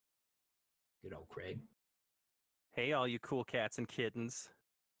Good old Craig. Hey, all you cool cats and kittens.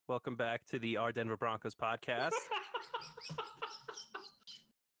 Welcome back to the Our Denver Broncos podcast.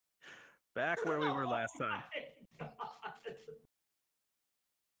 Back where we were last time.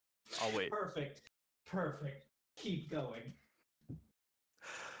 I'll wait. Perfect. Keep going.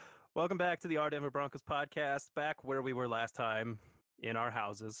 Welcome back to the Our Denver Broncos podcast. Back where we were last time, in our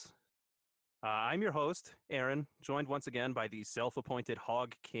houses. I'm your host, Aaron, joined once again by the self-appointed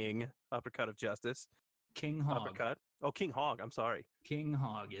Hog King, Uppercut of Justice. King Hog. Uppercut. Oh, King Hog. I'm sorry. King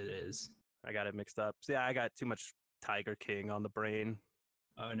Hog it is. I got it mixed up. See, I got too much Tiger King on the brain.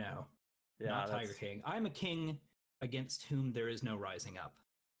 Oh, no. Yeah, Not Tiger King. I'm a king against whom there is no rising up.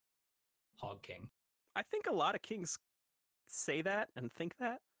 Hog King. I think a lot of kings say that and think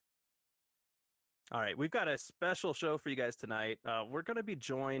that. All right, we've got a special show for you guys tonight. We're going to be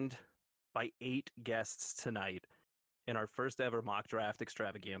joined by 8 guests tonight in our first ever mock draft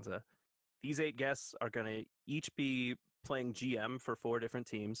extravaganza. These 8 guests are going to each be playing GM for 4 different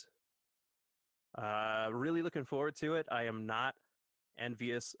teams. Really looking forward to it. I am not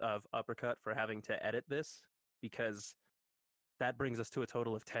envious of Uppercut for having to edit this because that brings us to a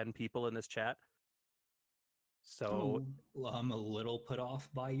total of 10 people in this chat. So I'm a little put off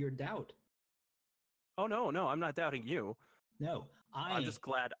by your doubt. Oh, no, I'm not doubting you. No, I'm just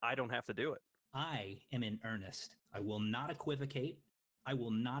glad I don't have to do it. I am in earnest. I will not equivocate. I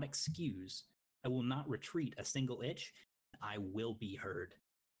will not excuse. I will not retreat a single inch. I will be heard.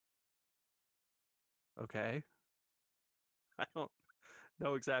 Okay. I don't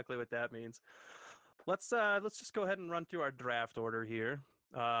know exactly what that means. Let's just go ahead and run through our draft order here.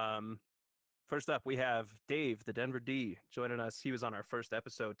 First up, we have Dave, the Denver D, joining us. He was on our first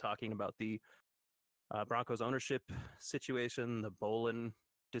episode talking about the Broncos ownership situation, the Bolin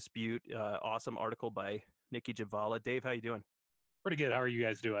dispute. Awesome article by Nikki Javala. Dave, how you doing? Pretty good. How are you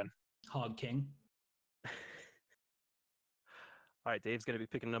guys doing? Hog King. All right, Dave's going to be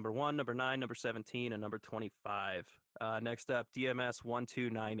picking number 1, number 9, number 17, and number 25. Next up, DMS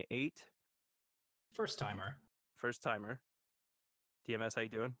 1298. First timer. DMS, how you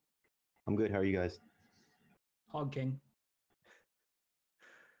doing? I'm good. How are you guys? Hog King.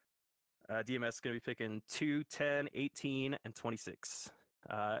 DMS is going to be picking 2, 10, 18, and 26.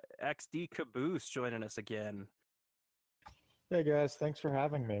 XD Caboose joining us again. Hey guys, thanks for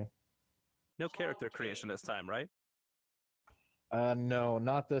having me. No character creation this time, right? No,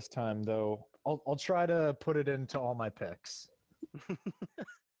 not this time though. I'll try to put it into all my picks.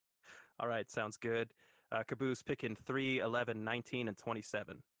 All right, sounds good. Caboose picking 3, 11, 19, and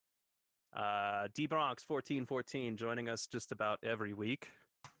 27. D Bronx 1414 joining us just about every week.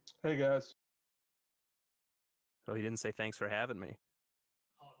 Hey guys. Oh, he didn't say thanks for having me.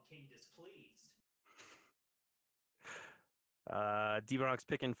 Hog King displeased. D Bronx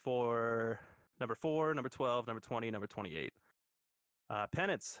picking for number 4, number 12, number 20, number 28.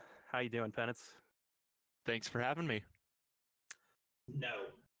 Penance, how you doing, Penance? Thanks for having me. No.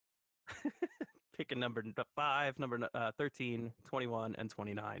 Picking number 5, number 13, 21, and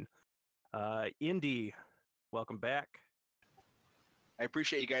 29. Indy, welcome back. I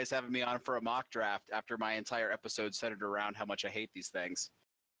appreciate you guys having me on for a mock draft after my entire episode centered around how much I hate these things.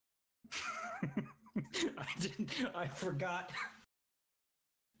 I forgot.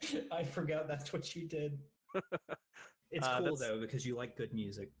 I forgot that's what you did. It's cool though because you like good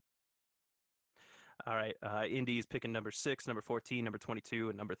music. All right, Indy's picking number 6, number 14, number 22,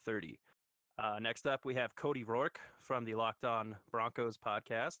 and number 30. Next up, we have Cody Rourke from the Locked On Broncos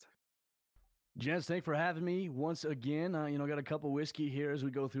podcast. Gents, thanks for having me once again. Got a cup of whiskey here as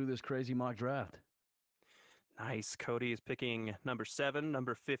we go through this crazy mock draft. Nice. Cody is picking number 7,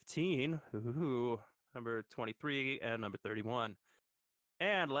 number 15, number 23, and number 31.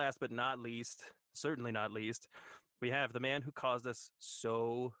 And last but not least, certainly not least, we have the man who caused us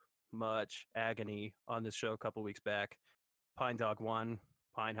so much agony on this show a couple weeks back, Pine Dog 1.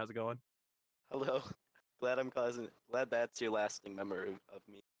 Pine, how's it going? Hello. Glad that's your lasting memory of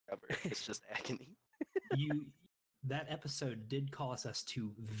me forever. It's just agony. That episode did cause us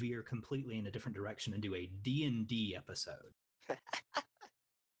to veer completely in a different direction and do a D&D episode.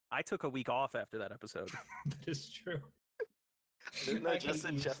 I took a week off after that episode. That is true. I didn't know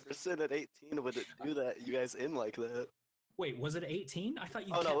Justin Jefferson at 18 would do that. You guys in like that? Wait, was it 18? I thought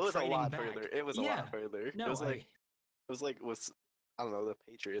you. Oh no, it was a lot back. further. It was a lot further. No, it was like I don't know, the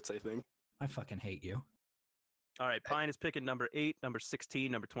Patriots, I think. I fucking hate you. All right, Pine is picking number 8, number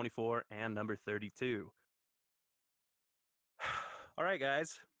 16, number 24, and number 32. All right,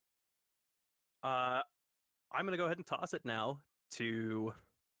 guys. I'm going to go ahead and toss it now to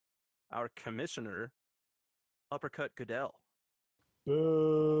our commissioner, Uppercut Goodell.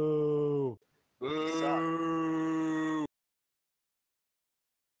 Boo!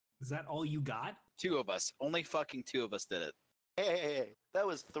 Is that all you got? 2 of us. Only fucking 2 of us did it. Hey, that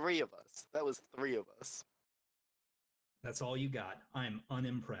was 3 of us. That was 3 of us. That's all you got. I'm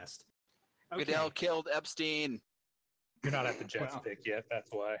unimpressed. Okay. Goodell killed Epstein. You're not at the Jets Well. pick yet. That's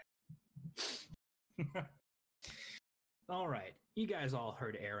why. All right. You guys all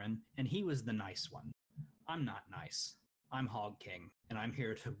heard Aaron, and he was the nice one. I'm not nice. I'm Hog King, and I'm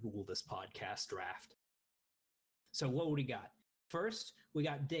here to rule this podcast draft. So what do we got? First, we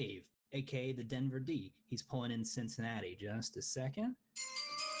got Dave, aka the Denver D. He's pulling in Cincinnati. Just a second.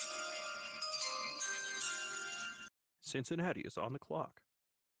 Cincinnati is on the clock.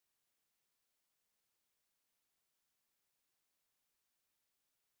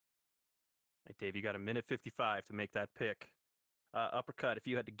 Hey, Dave, you got a minute 55 to make that pick. Uppercut, if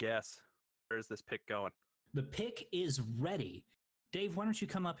you had to guess, where's this pick going? The pick is ready. Dave, why don't you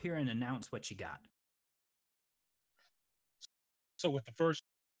come up here and announce what you got? So with the first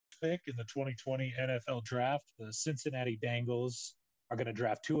pick in the 2020 NFL Draft, the Cincinnati Bengals are going to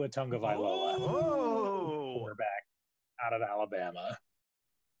draft Tua Tagovailoa, Oh! quarterback out of Alabama.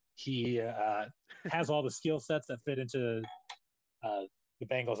 He has all the skill sets that fit into the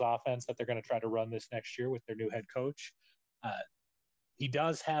Bengals offense that they're going to try to run this next year with their new head coach. He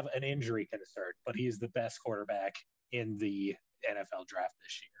does have an injury concern, but he's the best quarterback in the NFL draft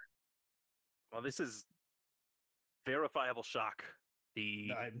this year. Well, this is verifiable shock.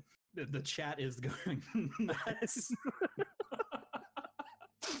 The The chat is going nuts.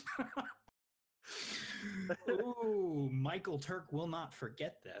 Ooh, Michael Turk will not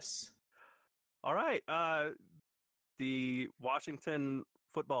forget this. All right. The Washington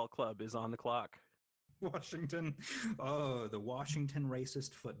Football Club is on the clock. Washington. Oh, the Washington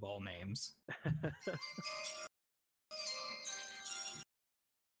racist football names.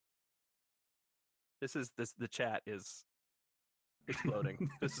 The chat is exploding.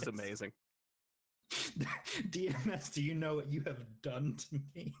 This is amazing. DMS, do you know what you have done to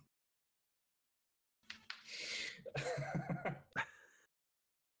me?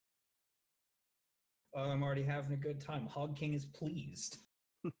 Oh, I'm already having a good time. Hog King is pleased.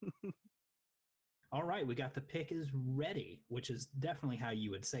 All right, we got the pick is ready, which is definitely how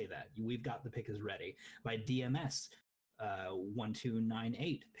you would say that. We've got the pick is ready by DMS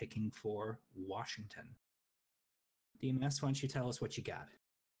 1298 picking for Washington. DMS, why don't you tell us what you got?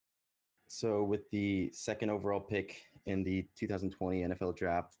 So with the second overall pick in the 2020 NFL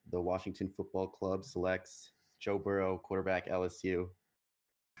Draft, the Washington Football Club selects Joe Burrow, quarterback LSU.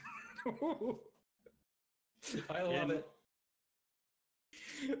 I love it.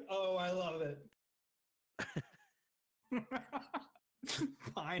 Oh, I love it.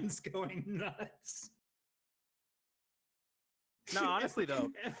 Pine's going nuts. No, honestly,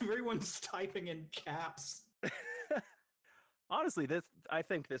 though. Everyone's typing in caps. Honestly, I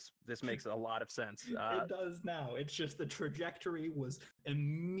think this makes a lot of sense. It does now. It's just the trajectory was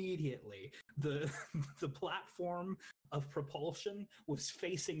immediately the platform of propulsion was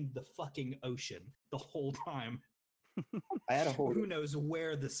facing the fucking ocean the whole time. I had a whole Who knows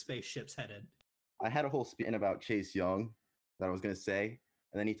where the spaceship's headed? I had a whole spin about Chase Young that I was gonna say,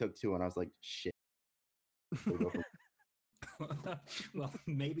 and then he took 2, and I was like, shit. Well,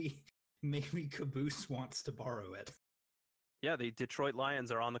 maybe Caboose wants to borrow it. Yeah, the Detroit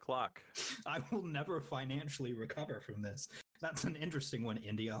Lions are on the clock. I will never financially recover from this. That's an interesting one,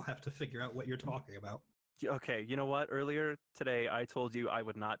 Indy. I'll have to figure out what you're talking about. Okay, you know what? Earlier today, I told you I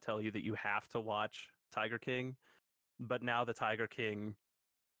would not tell you that you have to watch Tiger King, but now the Tiger King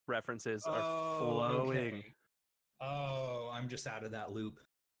references are flowing. Okay. Oh, I'm just out of that loop.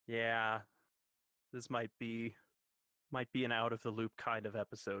 Yeah, this might be an out of the loop kind of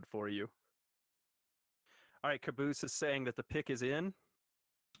episode for you. All right, Caboose is saying that the pick is in.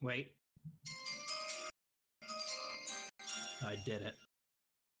 Wait. I did it.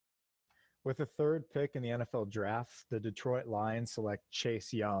 With the third pick in the NFL draft, the Detroit Lions select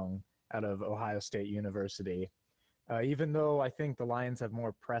Chase Young out of Ohio State University. Even though I think the Lions have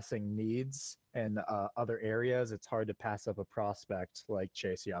more pressing needs in other areas, it's hard to pass up a prospect like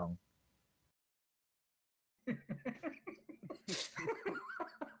Chase Young.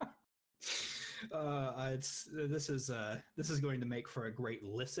 This is going to make for a great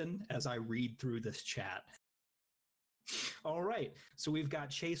listen as I read through this chat. All right, so we've got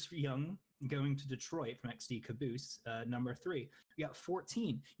Chase Young going to Detroit from XD Caboose, number 3. We got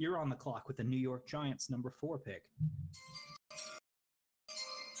 14. You're on the clock with the New York Giants, number 4 pick.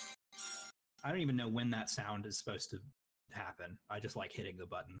 I don't even know when that sound is supposed to happen. I just like hitting the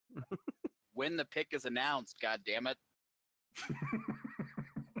button. When the pick is announced, god damn it.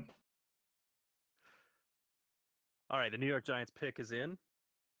 All right, the New York Giants pick is in.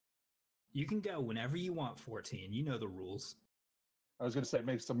 You can go whenever you want, 14. You know the rules. I was going to say, it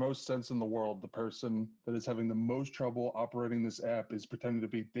makes the most sense in the world. The person that is having the most trouble operating this app is pretending to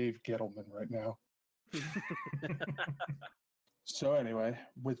be Dave Gettleman right now. So anyway,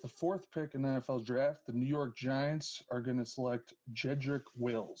 with the 4th pick in the NFL draft, the New York Giants are going to select Jedrick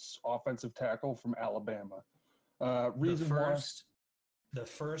Wills, offensive tackle from Alabama. The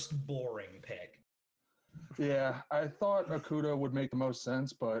first boring pick. Yeah, I thought Okuda would make the most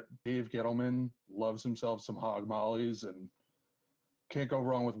sense, but Dave Gettleman loves himself some hog mollies and can't go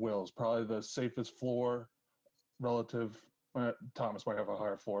wrong with Wills. Probably the safest floor relative. Thomas might have a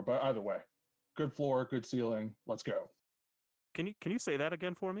higher floor, but either way, good floor, good ceiling. Let's go. Can you say that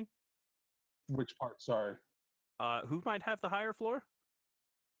again for me? Which part? Sorry. Who might have the higher floor?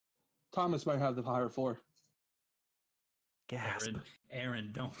 Thomas might have the higher floor. Gasp.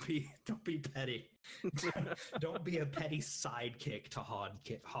 Aaron, don't be petty. Don't be a petty sidekick to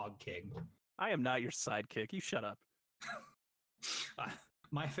Hog King. I am not your sidekick. You shut up.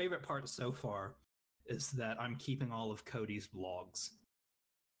 My favorite part so far is that I'm keeping all of Cody's vlogs.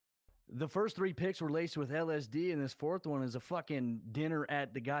 The first 3 picks were laced with LSD, and this 4th one is a fucking dinner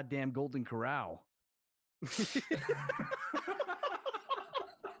at the goddamn Golden Corral.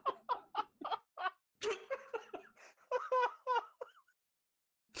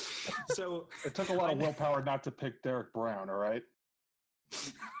 So it took a lot of willpower not to pick Derek Brown. All right.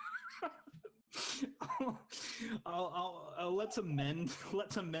 Let's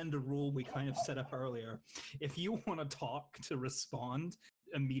amend a rule we kind of set up earlier. If you want to talk to respond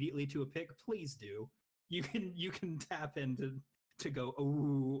immediately to a pick, please do. You can tap in to go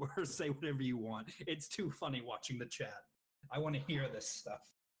ooh or say whatever you want. It's too funny watching the chat. I want to hear this stuff.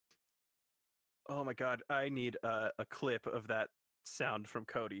 Oh my god, I need a clip of that sound from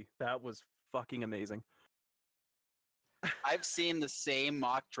Cody. That was fucking amazing. I've seen the same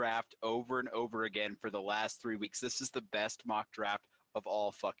mock draft over and over again for the last 3 weeks. This is the best mock draft of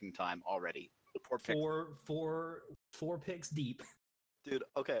all fucking time already. Four picks deep. Dude,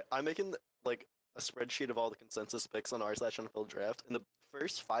 okay, I'm making like a spreadsheet of all the consensus picks on r/NFL draft, and the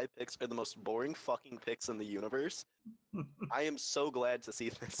first 5 picks are the most boring fucking picks in the universe. I am so glad to see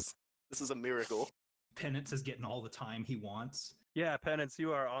this. This is a miracle. Penance is getting all the time he wants. Yeah, Penance,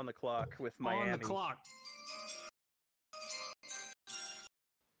 you are on the clock with Miami. On the clock.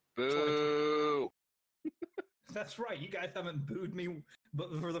 Boo! That's right. You guys haven't booed me but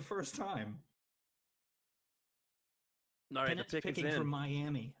for the first time. All right, Penance the pick picking is in. for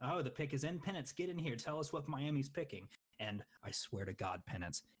Miami. Oh, the pick is in. Penance, get in here. Tell us what Miami's picking. And I swear to God,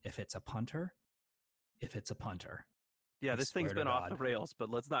 Penance, if it's a punter. Yeah, I this thing's swear to been off God. the rails, but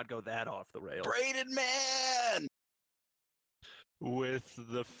let's not go that off the rails. Braden Man! With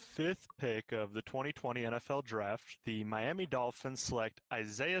the 5th pick of the 2020 NFL Draft, the Miami Dolphins select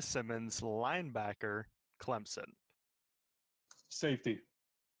Isaiah Simmons, linebacker, Clemson. Safety.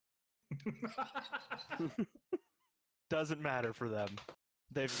 Doesn't matter for them.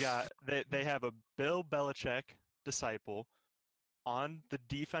 They have a Bill Belichick disciple on the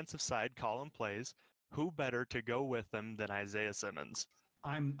defensive side calling plays. Who better to go with them than Isaiah Simmons?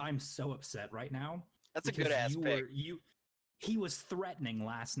 I'm so upset right now. That's a because good ass pick. He was threatening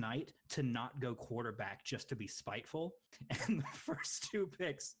last night to not go quarterback just to be spiteful, and the first 2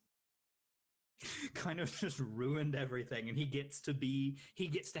 picks kind of just ruined everything, and he gets to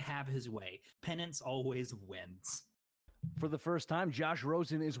have his way. Penance always wins. For the first time, Josh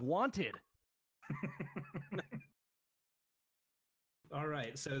Rosen is wanted. All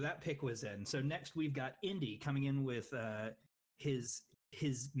right, so that pick was in. So next we've got Indy coming in with his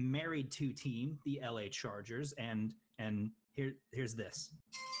married to team, the LA Chargers, and here's this.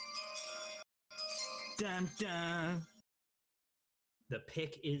 Dun dun. The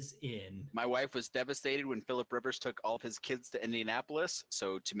pick is in. My wife was devastated when Philip Rivers took all of his kids to Indianapolis.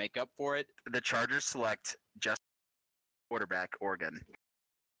 So to make up for it, the Chargers select just quarterback, Oregon.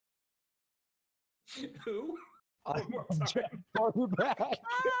 Who? Quarterback.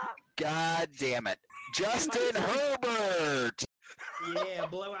 God damn it. Justin Herbert! Yeah,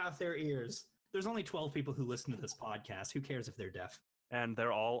 blow out their ears. There's only 12 people who listen to this podcast. Who cares if they're deaf? And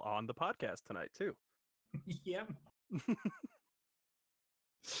they're all on the podcast tonight, too. Yep.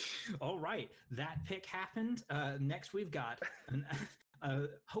 All right, that pick happened. Next, we've got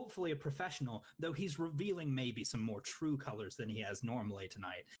hopefully a professional, though he's revealing maybe some more true colors than he has normally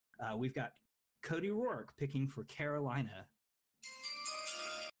tonight. We've got Cody Rourke picking for Carolina.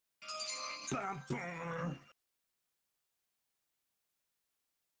 Bum, bum.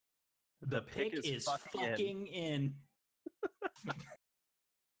 The pick is fucking in.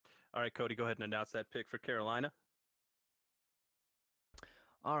 All right, Cody, go ahead and announce that pick for Carolina.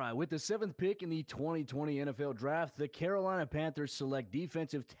 All right, with the 7th pick in the 2020 NFL Draft, the Carolina Panthers select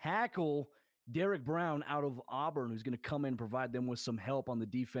defensive tackle Derek Brown out of Auburn, who's going to come in and provide them with some help on the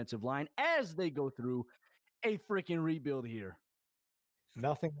defensive line as they go through a freaking rebuild here.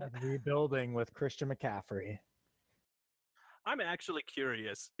 Nothing like rebuilding with Christian McCaffrey. I'm actually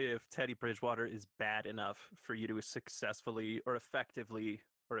curious if Teddy Bridgewater is bad enough for you to successfully or effectively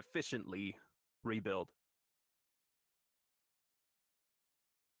or efficiently rebuild.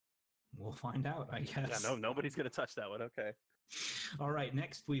 We'll find out, I guess. Yeah, no, nobody's going to touch that one. Okay. All right,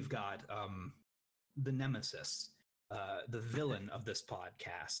 next we've got the nemesis, the villain of this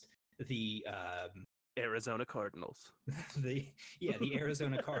podcast, the Arizona Cardinals. the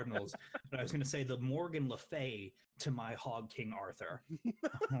Arizona Cardinals. But I was going to say the Morgan Le Fay to my Hog King Arthur.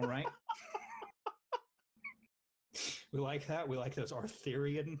 All right. We like that. We like those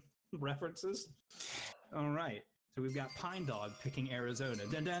Arthurian references. All right. So we've got Pine Dog picking Arizona.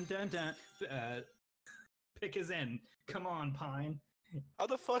 Dun dun dun dun. Pick is in. Come on, Pine. How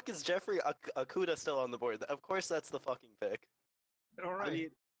the fuck is Jeffrey Okudah still on the board? Of course, that's the fucking pick. All right. I mean,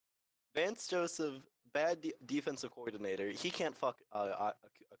 Vance Joseph, bad defensive coordinator. He can't fuck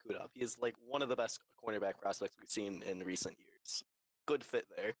Okudah up. He is like one of the best cornerback prospects we've seen in recent years. Good fit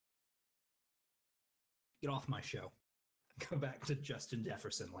there. Get off my show. Go back to Justin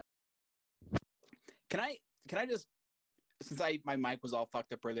Jefferson. Can I just, since my mic was all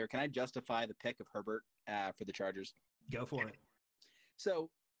fucked up earlier, can I justify the pick of Herbert for the Chargers? Go for it. So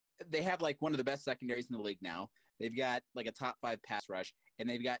they have like one of the best secondaries in the league now. They've got like a top 5 pass rush, and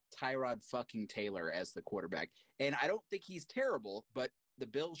they've got Tyrod fucking Taylor as the quarterback. And I don't think he's terrible, but the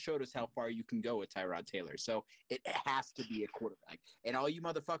Bills showed us how far you can go with Tyrod Taylor. So it has to be a quarterback. And all you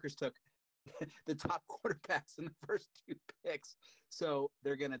motherfuckers took the top quarterbacks in the first 2 picks. So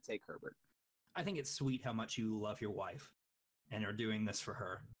they're going to take Herbert. I think it's sweet how much you love your wife and are doing this for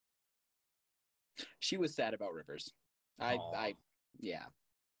her. She was sad about Rivers. Yeah.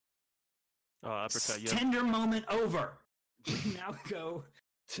 Oh, uppercut. Tender moment over. We now go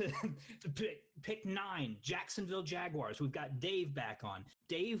to pick 9, Jacksonville Jaguars. We've got Dave back on.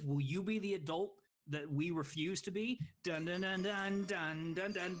 Dave, will you be the adult that we refuse to be? Dun dun dun dun dun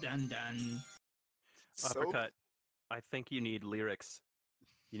dun dun dun dun. Uppercut. I think you need lyrics.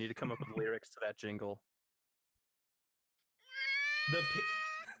 You need to come up with lyrics to that jingle. What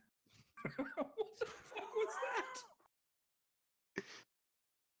the fuck was that?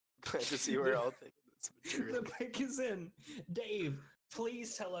 Glad to see we're all thinking this material. The pick is in. Dave,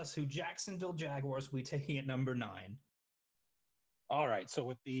 please tell us who Jacksonville Jaguars will be taking at number 9. All right. So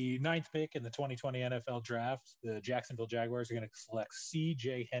with the 9th pick in the 2020 NFL Draft, the Jacksonville Jaguars are going to select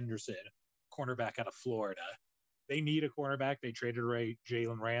C.J. Henderson, cornerback out of Florida. They need a cornerback. They traded away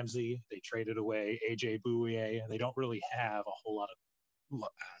Jalen Ramsey. They traded away A.J. Bouye. They don't really have a whole lot of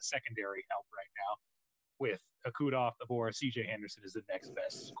secondary help right now. With Okudah off the board, C.J. Henderson is the next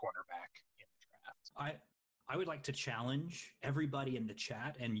best cornerback in the draft. I would like to challenge everybody in the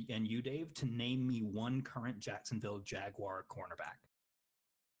chat and you, Dave, to name me one current Jacksonville Jaguar cornerback.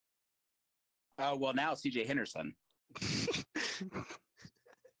 Well, now C.J. Henderson.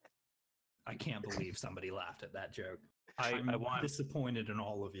 I can't believe somebody laughed at that joke. I'm disappointed in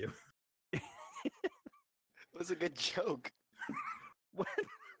all of you. It was a good joke.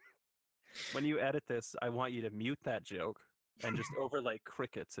 When you edit this, I want you to mute that joke and just overlay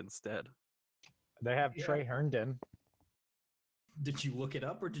crickets instead. They have Trey Herndon. Did you look it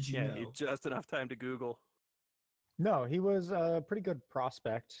up or did you know? You just enough time to Google. No, he was a pretty good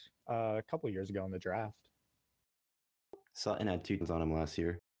prospect a couple years ago in the draft. Sutton had 2 on him last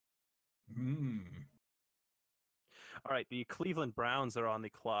year. All right, the Cleveland Browns are on the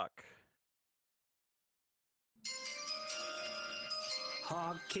clock.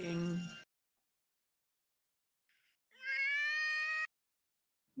 Hog King.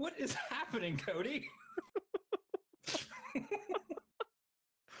 What is happening, Cody?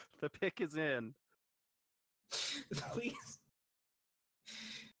 The pick is in. Please.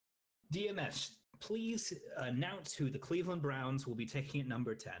 DMS, please announce who the Cleveland Browns will be taking at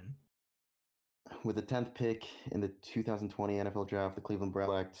number 10. With the 10th pick in the 2020 NFL Draft, the Cleveland Browns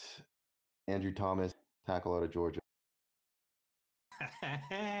select Andrew Thomas, tackle out of Georgia.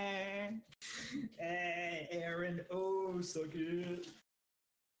 Aaron, oh, so good.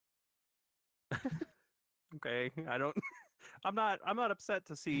 Okay, I'm not upset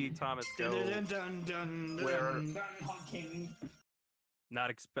to see Thomas go.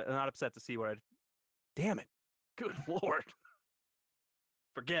 Not upset to see where. Damn it! Good lord!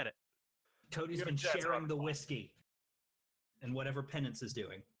 Forget it. Cody's been sharing the whiskey and whatever Penance is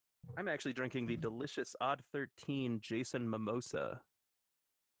doing. I'm actually drinking the delicious Odd 13 Jason Mimosa.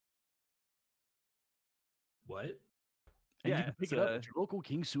 What? And Yeah, you can pick it's, it up at your local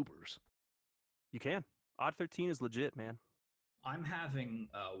King Supers. You can. Odd 13 is legit, man. I'm having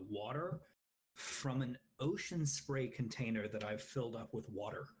water from an ocean spray container that I've filled up with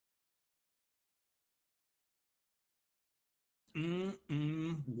water.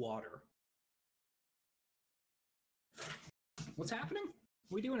 Water. What's happening?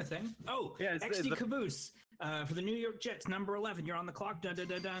 We doing a thing? Oh, Yeah, XD Caboose for the New York Jets, number 11. You're on the clock. Da da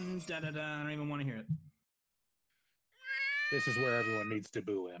da dun, da da da. I don't even want to hear it. This is where everyone needs to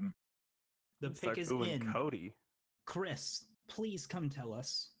boo him. The Start pick is booing in. Cody. Chris, please come tell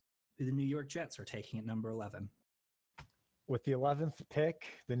us who the New York Jets are taking at number 11. With the 11th pick,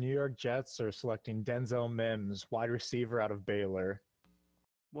 the New York Jets are selecting Denzel Mims, wide receiver out of Baylor.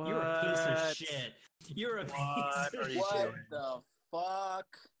 What? You're a piece of shit. You're a piece of shit. What the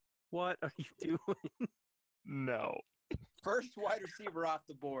fuck? What are you doing? No. First wide receiver off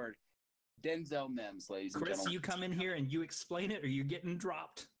the board, Denzel Mims, ladies and Chris, gentlemen. you come in here and you explain it, or you're getting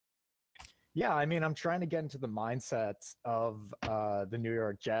dropped. Yeah, I mean, I'm trying to get into the mindset of the New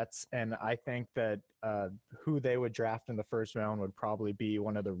York Jets, and I think that who they would draft in the first round would probably be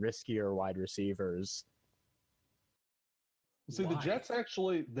one of the riskier wide receivers. See, the Why? Jets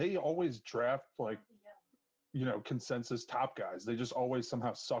actually, they always draft like, consensus top guys. They just always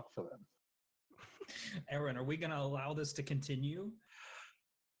somehow suck for them. Aaron, are we going to allow this to continue?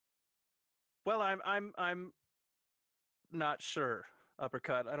 Well, I'm not sure.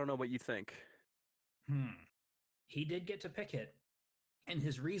 Uppercut. I don't know what you think. He did get to pick it, and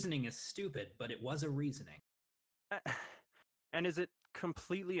his reasoning is stupid, but it was a reasoning. And is it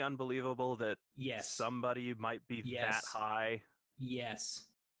completely unbelievable that Yes. somebody might be that Yes. high Yes.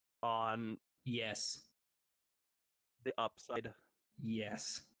 on Yes. the upside?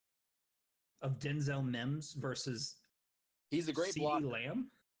 Yes. Of Denzel Mims versus He's a great CeeDee blocker.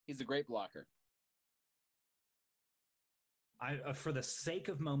 Lamb? He's a great blocker. For the sake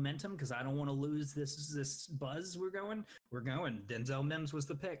of momentum, because I don't want to lose this buzz we're going. Denzel Mims was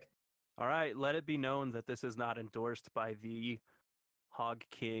the pick. All right, let it be known that this is not endorsed by the Hog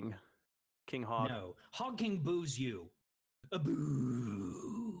King. King Hog. No. Hog King boos you. A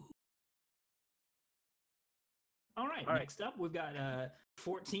boo. All right, All right. next up, we've got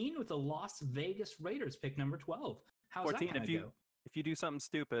 14 with the Las Vegas Raiders, pick number 12. How's 14, that going to go? if you do something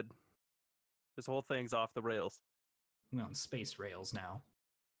stupid, this whole thing's off the rails. We're on space rails now.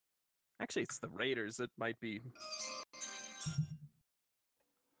 Actually, it's the Raiders. It might be.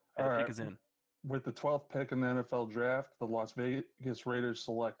 All The right. pick is in. With the 12th pick in the NFL draft, the Las Vegas Raiders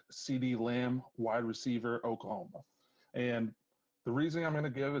select CeeDee Lamb, wide receiver, Oklahoma. And the reason I'm going to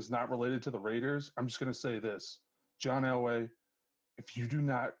give is not related to the Raiders. I'm just going to say this. John Elway, if you do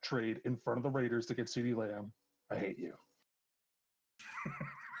not trade in front of the Raiders to get CeeDee Lamb, I hate you.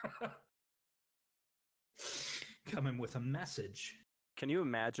 Coming with a message. Can you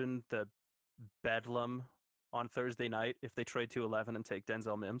imagine the bedlam on Thursday night if they trade to 11 and take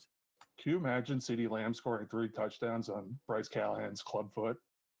Denzel Mims? Can you imagine CeeDee Lamb scoring 3 touchdowns on Bryce Callahan's club foot?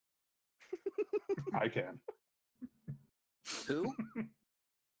 I can. Who?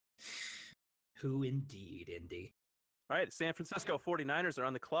 Who indeed, Indy? All right, San Francisco 49ers are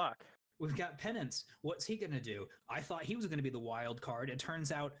on the clock. We've got Penance. What's he going to do? I thought he was going to be the wild card. It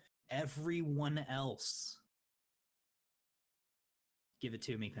turns out everyone else. Give it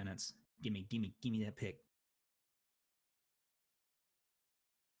to me, Penance. Give me that pick.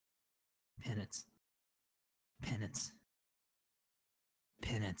 Penance. Penance.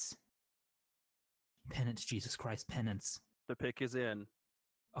 Penance. Penance, Jesus Christ, penance. The pick is in.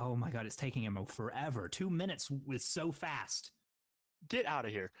 Oh my God, it's taking him forever. 2 minutes was so fast. Get out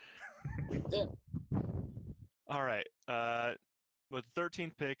of here. Yeah. All right. With the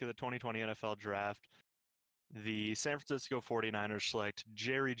 13th pick of the 2020 NFL Draft, the San Francisco 49ers select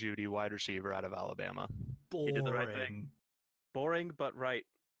Jerry Jeudy, wide receiver out of Alabama. Boring. did the right thing. Boring, but right.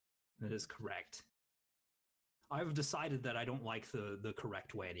 That is correct. I've decided that I don't like the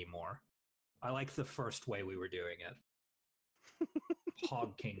correct way anymore. I like the first way we were doing it.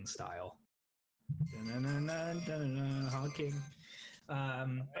 Hog King style. Dun-dun-dun-dun-dun-dun, Hog King.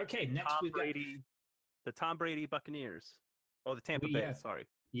 Okay, next Tom we've got... Brady, the Tom Brady Buccaneers. Oh, the Tampa We, Bay. Sorry.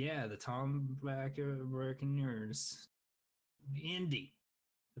 Yeah, the Tom Buccaneers. Indy.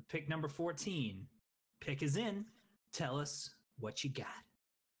 The pick number 14. Pick is in. Tell us what you got.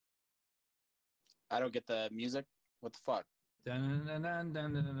 I don't get the music. What the fuck? Dun, dun, dun,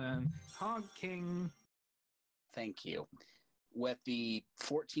 dun, dun, dun. Hog King. Thank you. With the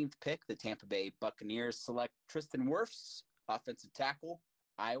 14th pick, the Tampa Bay Buccaneers select Tristan Wirfs, offensive tackle,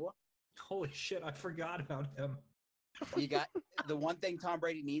 Iowa. Holy shit, I forgot about him. You got the one thing Tom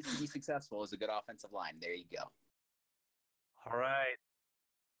Brady needs to be successful is a good offensive line. There you go. All right.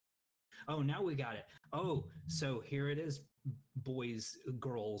 Oh, now we got it. Oh, so here it is, boys,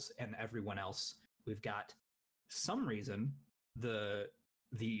 girls, and everyone else. We've got some reason the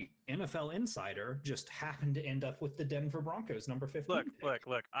NFL Insider just happened to end up with the Denver Broncos number 15.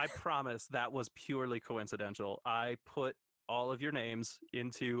 Look. I promise that was purely coincidental. I put all of your names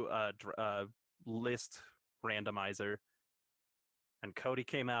into a list randomizer, and Cody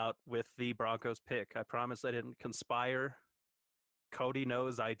came out with the Broncos pick. I promise I didn't conspire. Cody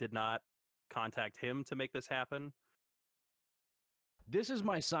knows I did not contact him to make this happen. This is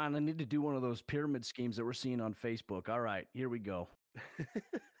my sign. I need to do one of those pyramid schemes that we're seeing on Facebook. All right, here we go.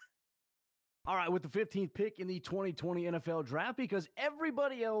 All right, with the 15th pick in the 2020 NFL Draft, because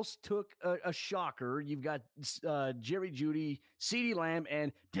everybody else took a shocker. You've got Jerry Jeudy, CeeDee Lamb,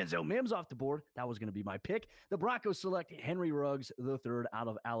 and Denzel Mims off the board. That was going to be my pick. The Broncos select Henry Ruggs III out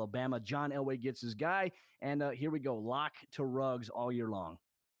of Alabama. John Elway gets his guy, and here we go. Lock to Ruggs all year long.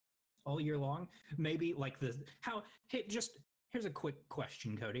 All year long? Maybe like here's a quick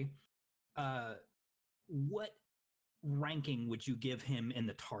question, Cody. What ranking would you give him in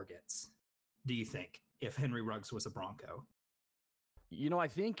the targets, do you think, if Henry Ruggs was a Bronco? You know, I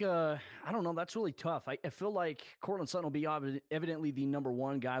think, I don't know, that's really tough. I feel like Courtland Sutton will be evidently the number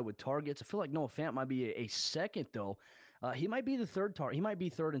one guy with targets. I feel like Noah Fant might be a second, though. He might be the third target. He might be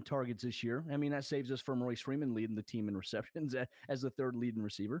third in targets this year. I mean, that saves us from Royce Freeman leading the team in receptions as the third leading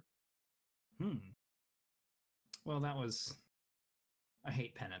receiver. Well, I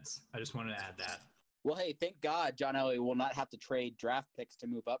hate penance. I just wanted to add that. Well, hey, thank God John Elway will not have to trade draft picks to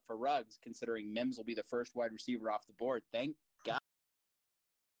move up for Ruggs, considering Mims will be the first wide receiver off the board. Thank God.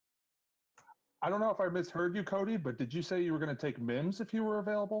 I don't know if I misheard you, Cody, but did you say you were going to take Mims if you were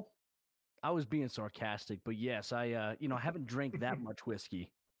available? I was being sarcastic, but yes, I haven't drank that much whiskey.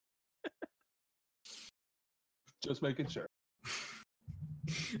 Just making sure.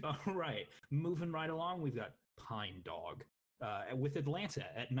 All right, moving right along, we've got Pine Dog with Atlanta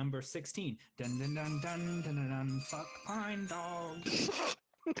at number 16. Dun dun dun dun dun dun, dun fuck Pine Dog.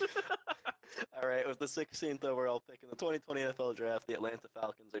 All right, with the 16th overall pick in the 2020 NFL Draft, the Atlanta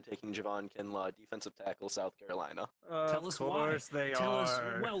Falcons are taking Javon Kinlaw, defensive tackle, South Carolina. Tell us why. Of course they Tell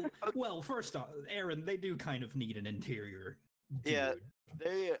are. us, well, first off, Aaron, they do kind of need an interior dude. Yeah,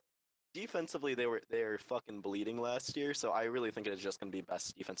 they defensively they're fucking bleeding last year, so I really think it's just going to be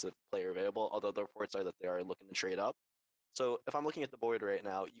best defensive player available, although the reports are that they are looking to trade up. So if I'm looking at the board right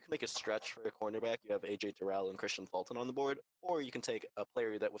now, you can make a stretch for a cornerback. You have A.J. Terrell and Christian Fulton on the board, or you can take a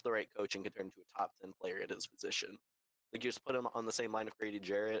player that with the right coaching can turn into a top 10 player at his position. Like, you just put him on the same line of Grady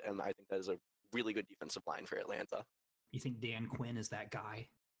Jarrett, and I think that is a really good defensive line for Atlanta. You think Dan Quinn is that guy?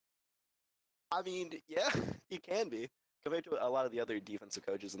 I mean, yeah, he can be. Compared to a lot of the other defensive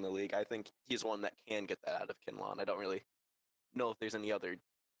coaches in the league, I think he's one that can get that out of Kinlaw, and I don't really know if there's any other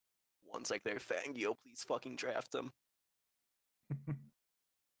ones like there. Fangio, please fucking draft him.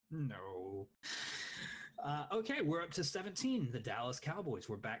 No. Okay, we're up to 17. The Dallas Cowboys.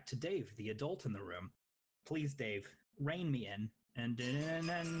 We're back to Dave, the adult in the room. Please, Dave, rein me in. And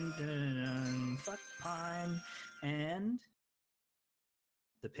fuck Pine. And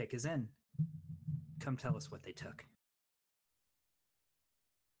the pick is in. Come tell us what they took.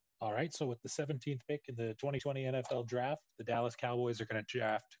 All right, so with the 17th pick in the 2020 NFL Draft, the Dallas Cowboys are going to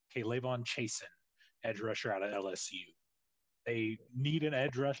draft K'Lavon Chaisson, edge rusher out of LSU. They need an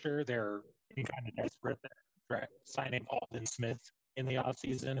edge rusher. They're kind of desperate. They're signing Aldon Smith in the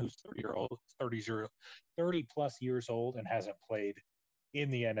offseason, who's 30 plus years old and hasn't played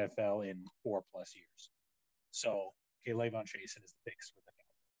in the NFL in 4+ years. So K'Lavon Chaisson is the picks for the Cowboys.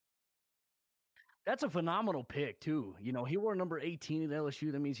 That's a phenomenal pick, too. You know, he wore number 18 at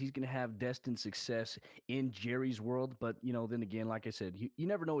LSU. That means he's going to have destined success in Jerry's world. But, you know, then again, like I said, you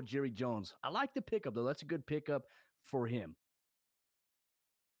never know with Jerry Jones. I like the pickup, though. That's a good pickup for him.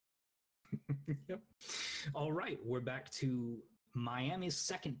 Yep. All right, we're back to Miami's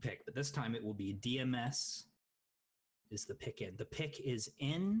second pick, but this time it will be DMS is the pick in. The pick is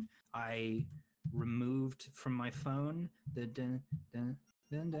in. I removed from my phone the dun, dun,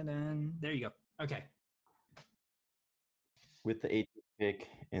 dun, dun, dun. There you go. Okay. With the 18th pick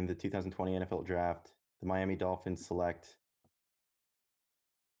in the 2020 NFL Draft, the Miami Dolphins select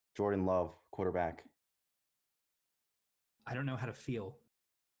Jordan Love, quarterback. I don't know how to feel.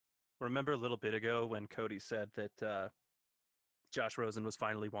 Remember a little bit ago when Cody said that Josh Rosen was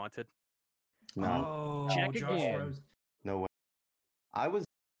finally wanted? No. Oh, Check Josh again. Rosen. No way. I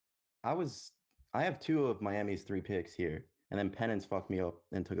have 2 of Miami's 3 picks here, and then Penance fucked me up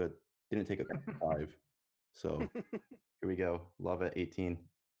and didn't take a 5. So here we go. Love at 18.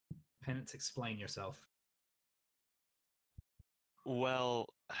 Penance, explain yourself. Well,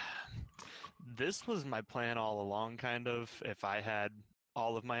 this was my plan all along, kind of. If I had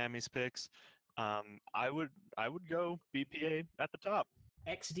all of Miami's picks, I would go BPA at the top.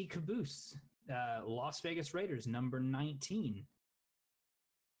 XD Caboose, Las Vegas Raiders, number 19.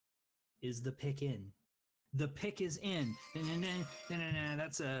 Is the pick in? The pick is in.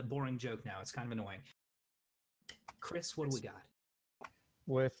 That's a boring joke now. It's kind of annoying. Chris, what do we got?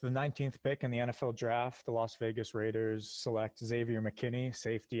 With the 19th pick in the NFL draft, the Las Vegas Raiders select Xavier McKinney,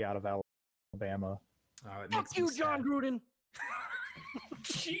 safety out of Alabama. Oh, it Fuck makes me you, sad. John Gruden.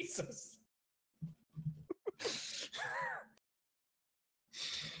 Jesus.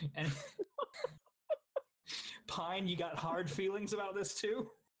 And Pine, you got hard feelings about this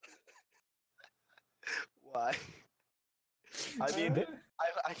too? Why? I mean,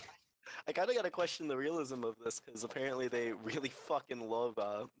 I kind of got to question the realism of this because apparently they really fucking love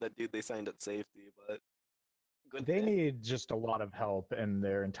that dude they signed at safety. But good They pick. need just a lot of help in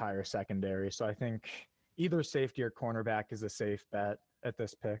their entire secondary. So I think either safety or cornerback is a safe bet at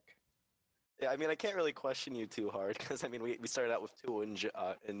this pick. Yeah, I mean, I can't really question you too hard because I mean, we started out with two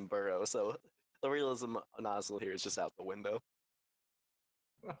in Burrow, so the realism nozzle here is just out the window.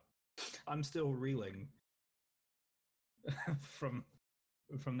 I'm still reeling from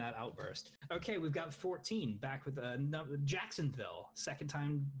that outburst. Okay, we've got 14 back with Jacksonville. Second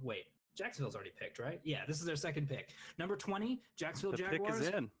time. Wait, Jacksonville's already picked, right? Yeah, this is their second pick. Number 20, Jacksonville The Jaguars. pick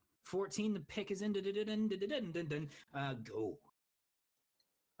is in. 14, the pick is in. Go.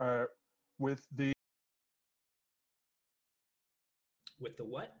 With the With the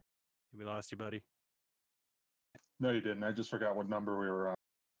what? We lost you, buddy. no, you didn't. I just forgot what number we were on.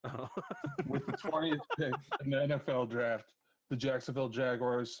 Oh. With the 20th pick in the NFL draft, the Jacksonville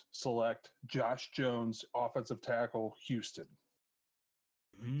Jaguars select Josh Jones, offensive tackle, Houston.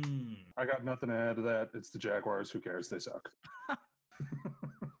 I got nothing to add to that. It's the Jaguars. Who cares? They suck.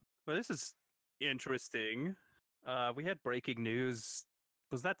 Well, this is interesting. We had breaking news.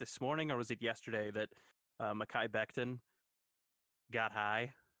 Was that this morning or was it yesterday that Mekhi Becton got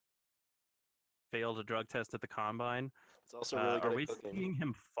high, failed a drug test at the combine? It's also really good are at we cooking. seeing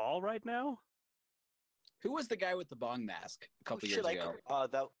him fall right now? Who was the guy with the bong mask a couple years ago?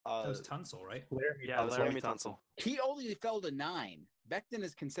 That was Tunsil, right? Yeah, that was Laremy Laremy Tunsil. He only fell to 9. Becton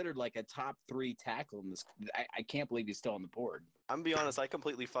is considered like a top 3 tackle in this. I can't believe he's still on the board. I'm gonna be honest, I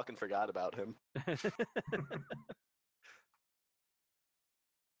completely fucking forgot about him.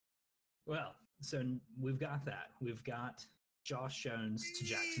 Well, so we've got that. We've got Josh Jones to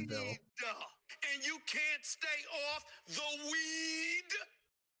Jacksonville. And you can't stay off the weed.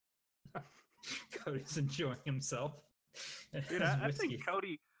 Cody's enjoying himself. Dude, I think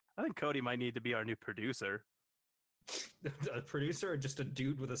Cody might need to be our new producer. A producer or just a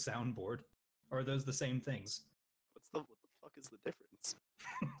dude with a soundboard? Or are those the same things? What the fuck is the difference?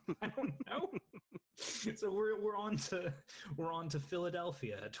 I don't know. So we're on to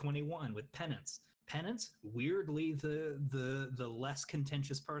Philadelphia at 21 with Penance. Penance, weirdly the less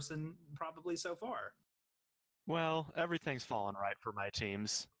contentious person probably so far. Well, everything's fallen right for my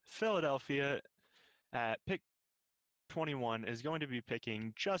teams. Philadelphia at pick 21 is going to be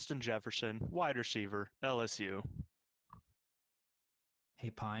picking Justin Jefferson, wide receiver, LSU.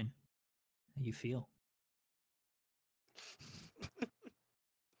 Hey Pine, how you feel?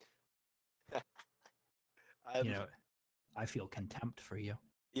 I feel contempt for you.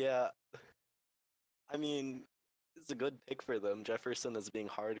 Yeah. I mean, it's a good pick for them. Jefferson is being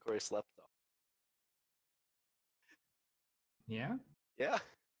hardcore slept on. Yeah? Yeah.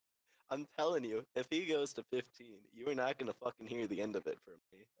 I'm telling you, if he goes to 15, you are not going to fucking hear the end of it from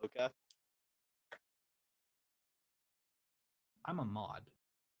me, okay? I'm a mod.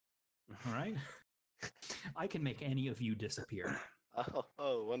 All right? I can make any of you disappear.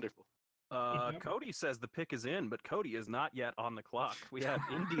 Oh, wonderful. Cody says the pick is in, but Cody is not yet on the clock. We have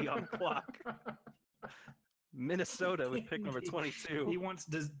Indy on the clock. Minnesota with pick number 22. He wants.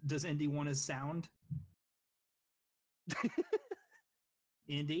 Does Indy want his sound?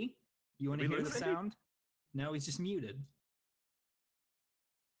 Indy, you want to We hear the lose Indy? sound? No, he's just muted.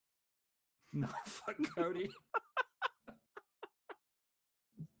 No, fuck Cody.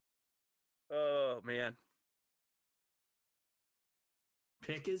 Oh man.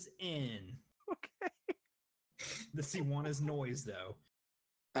 Pick is in. Okay. Does he want his noise though?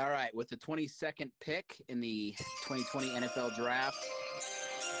 All right, with the 22nd pick in the 2020 NFL Draft,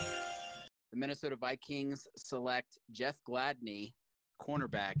 the Minnesota Vikings select Jeff Gladney,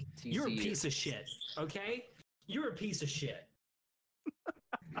 cornerback, TCU. You're a piece of shit, okay? You're a piece of shit.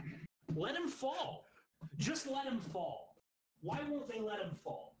 Let him fall. Just let him fall. Why won't they let him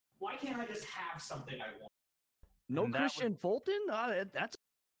fall? Why can't I just have something I want? No And that Christian Fulton? That's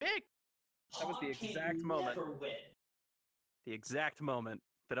big. That was the Hawk King exact moment. never win. The exact moment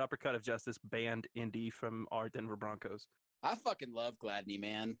that Uppercut of Justice banned Indy from our Denver Broncos. I fucking love Gladney,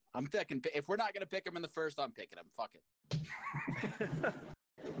 man. I'm picking. If we're not gonna pick him in the first, I'm picking him. Fuck it.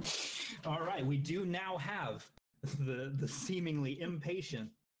 All right, we do now have the seemingly impatient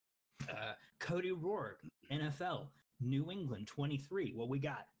Cody Rourke, NFL, New England 23. What we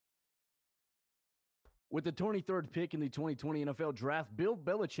got? With the 23rd pick in the 2020 NFL Draft, Bill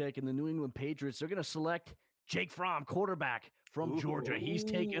Belichick and the New England Patriots are going to select Jake Fromm, quarterback from Georgia. He's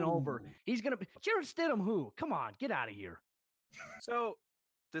taking over. He's going to be Jared Stidham. Who? Come on, get out of here. So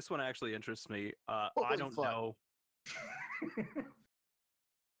this one actually interests me. I Holy don't fuck. know.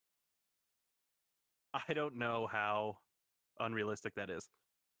 I don't know how unrealistic that is.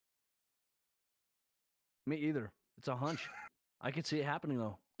 Me either. It's a hunch. I could see it happening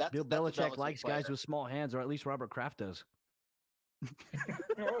though. That's Bill a Belichick Belichick likes player. guys with small hands, or at least Robert Kraft does.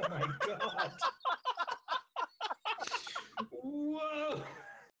 Oh my god. Whoa.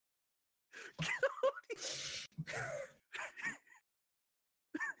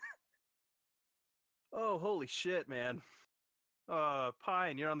 Oh, holy shit, man.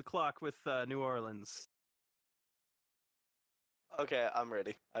 Pine, you're on the clock with New Orleans. Okay, I'm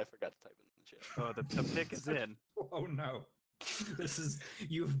ready. I forgot to type in the chat. Oh, the pick is in. Oh no.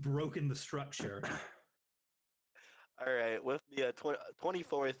 You've broken the structure. All right, with the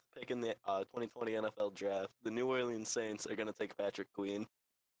 24th pick in the 2020 NFL Draft, the New Orleans Saints are going to take Patrick Queen,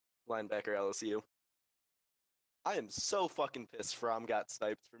 linebacker LSU. I am so fucking pissed Fromm got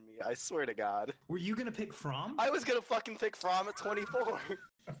sniped for me. I swear to God. Were you gonna pick Fromm? I was going to fucking pick Fromm at 24.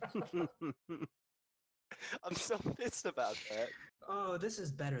 I'm so pissed about that. Oh, this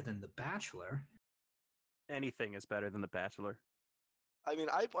is better than The Bachelor. Anything is better than The Bachelor. I mean,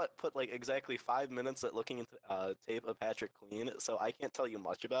 I put like exactly 5 minutes at looking into tape of Patrick Queen, so I can't tell you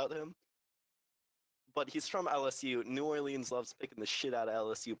much about him. But he's from LSU. New Orleans loves picking the shit out of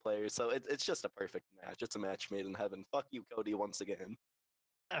LSU players, so it's just a perfect match. It's a match made in heaven. Fuck you, Cody, once again.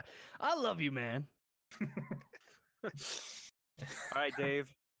 I love you, man. All right, Dave.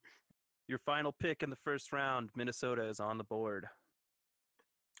 Your final pick in the first round, Minnesota is on the board.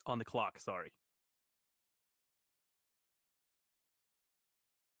 On the clock, sorry.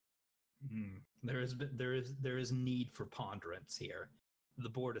 There is need for ponderance here. The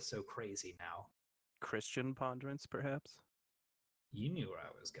board is so crazy now. Christian ponderance, perhaps? You knew where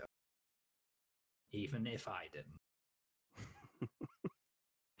I was going, even if I didn't.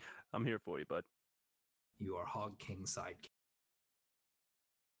 I'm here for you, bud. You are Hog King sidekick.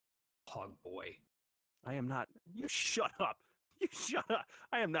 Hog boy. I am not. You shut up. You shut up.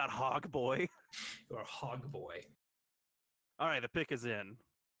 I am not Hog Boy. You are Hog boy. All right, the pick is in.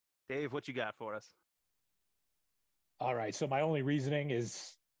 Dave, what you got for us? All right. So my only reasoning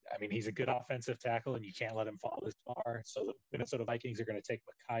is, I mean, he's a good offensive tackle, and you can't let him fall this far. So the Minnesota Vikings are going to take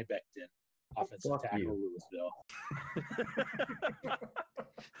Mekhi Becton, offensive Fuck tackle, you. Louisville.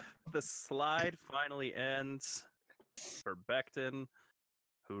 The slide finally ends for Becton,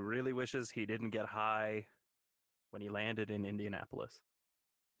 who really wishes he didn't get high when he landed in Indianapolis.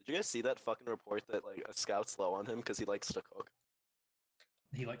 Did you guys see that fucking report that like a scout's low on him because he likes to cook?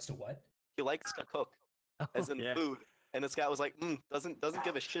 He likes to what? He likes to cook, as in yeah. food. And this guy was like, doesn't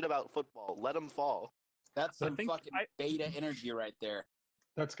give a shit about football. Let him fall. That's some think fucking beta energy right there.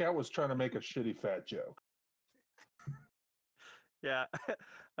 That scout was trying to make a shitty fat joke. Yeah,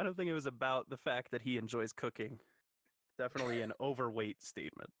 I don't think it was about the fact that he enjoys cooking. Definitely an overweight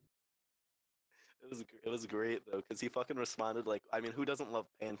statement. It was great though, because he fucking responded like, I mean, who doesn't love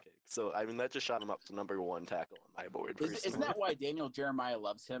pancakes? So I mean, that just shot him up to #1 tackle on my board. Isn't that why Daniel Jeremiah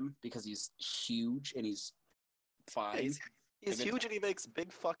loves him? Because he's huge and he's fine. He's huge and he makes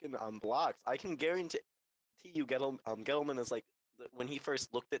big fucking blocks. I can guarantee you, Gettleman is like, when he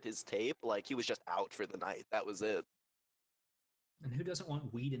first looked at his tape, like he was just out for the night. That was it. And who doesn't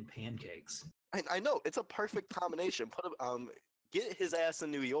want weed and pancakes? I know it's a perfect combination. Get his ass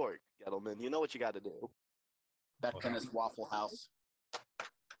in New York, Gettleman. You know what you got to do. Becton is Waffle House.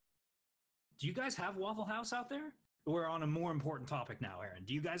 Do you guys have Waffle House out there? We're on a more important topic now, Aaron.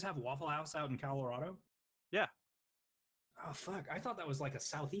 Do you guys have Waffle House out in Colorado? Yeah. Oh, fuck. I thought that was like a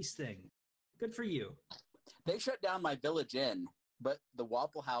Southeast thing. Good for you. They shut down my Village Inn, but the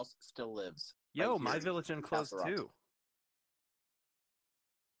Waffle House still lives. Yo, Right my here Village Inn in closed Castle Rock. too.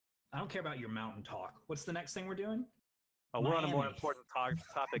 I don't care about your mountain talk. What's the next thing we're doing? Oh, we're on a more Miami. important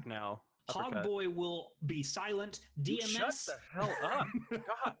topic now. Hog Uppercut. Boy will be silent. You DMS. Shut the hell up.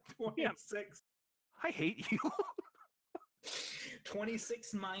 God, 26. I hate you.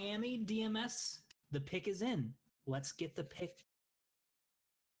 26 Miami DMS. The pick is in. Let's get the pick.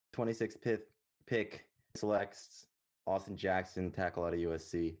 26th pick selects Austin Jackson, tackle out of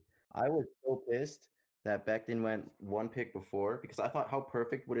USC. I was so pissed that Becton went one pick before because I thought how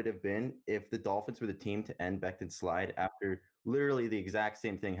perfect would it have been if the Dolphins were the team to end Becton's slide after literally the exact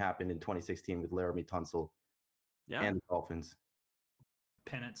same thing happened in 2016 with Laramie Tunsil and the Dolphins.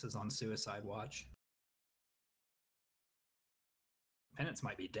 Penance is on suicide watch. Penance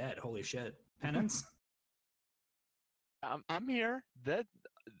might be dead. Holy shit. Penance? I'm here. That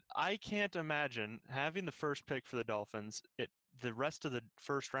I can't imagine having the first pick for the Dolphins. The rest of the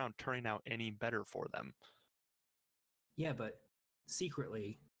first round turning out any better for them. Yeah, but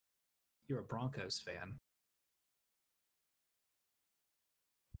secretly, you're a Broncos fan.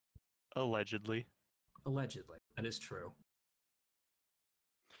 Allegedly. Allegedly. That is true.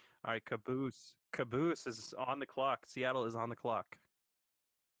 All right, Caboose. Caboose is on the clock. Seattle is on the clock.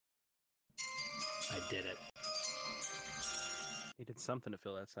 I did it. He did something to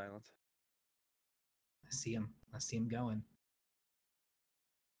fill that silence. I see him. I see him going.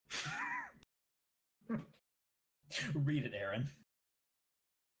 Read it, Aaron.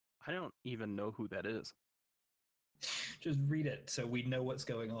 I don't even know who that is. Just read it so we know what's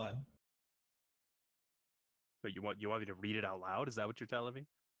going on. But you want me to read it out loud? Is that what you're telling me?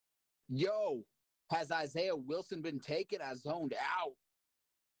 Yo, has Isaiah Wilson been taken? I zoned out.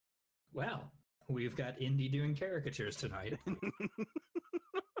 Well, we've got Indy doing caricatures tonight.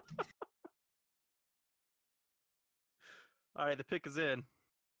 All right, the pick is in.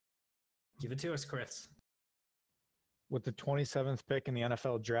 Give it to us, Chris. With the 27th pick in the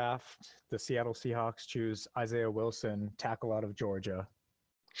NFL draft, the Seattle Seahawks choose Isaiah Wilson, tackle out of Georgia.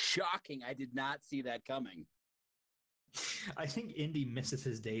 Shocking. I did not see that coming. I think Indy misses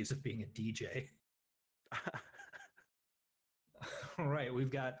his days of being a DJ. All right, we've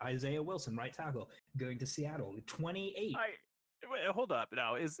got Isaiah Wilson, right tackle, going to Seattle, 28. Wait, hold up.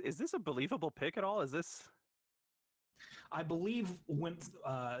 Now, is this a believable pick at all? Is this? I believe when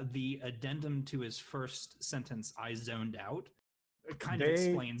the addendum to his first sentence, I zoned out, it kind of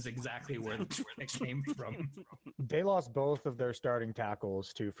explains exactly where the pick came from. They lost both of their starting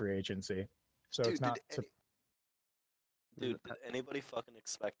tackles to free agency. So Dude, it's not... Dude, did anybody fucking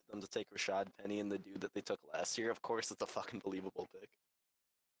expect them to take Rashad Penny and the dude that they took last year? Of course, it's a fucking believable pick.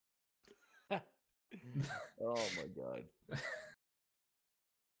 Oh my god.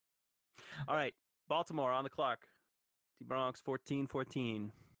 All right, Baltimore on the clock. The Bronx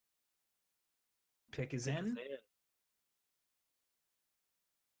 14-14. Pick is in.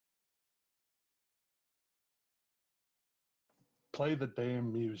 Play the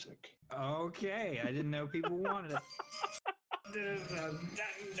damn music. Okay, I didn't know people wanted it.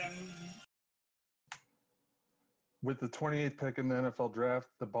 With the 28th pick in the NFL draft,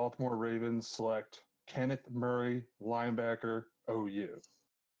 the Baltimore Ravens select Kenneth Murray, linebacker, OU.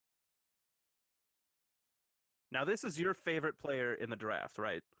 Now, this is your favorite player in the draft,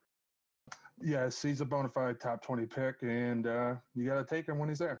 right? Yes, he's a bona fide top 20 pick, and you got to take him when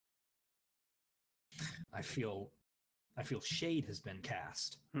he's there. I feel shade has been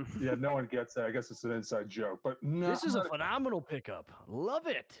cast. Yeah, no one gets that. I guess it's an inside joke, but no. This is a phenomenal pickup. Love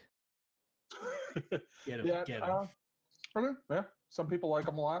it. Get him. Yeah, Get him. okay, yeah. Some people like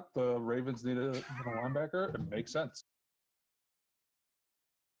him a lot. The Ravens need a linebacker. It makes sense.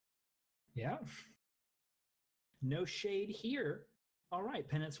 Yeah. No shade here. All right,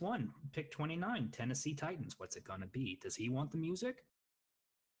 Penance 1, pick 29, Tennessee Titans. What's it going to be? Does he want the music?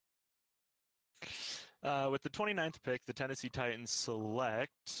 With the 29th pick, the Tennessee Titans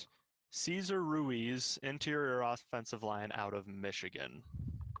select Cesar Ruiz, interior offensive line out of Michigan.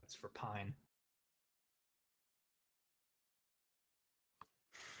 That's for Pine.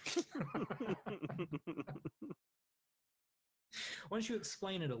 Why don't you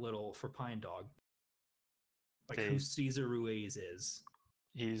explain it a little for Pine Dog? Like who Cesar Ruiz is.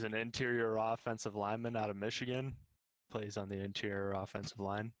 He's an interior offensive lineman out of Michigan. Plays on the interior offensive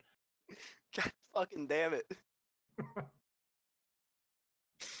line. God fucking damn it.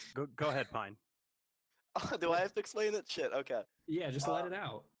 Go ahead, Pine. Oh, do I have to explain it? Shit, okay. Yeah, just let it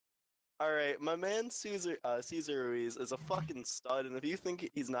out. All right, my man Cesar Ruiz is a fucking stud, and if you think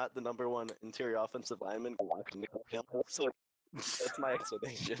he's not the number one interior offensive lineman, watch him. So that's my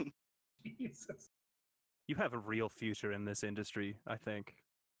explanation. Jesus. You have a real future in this industry, I think.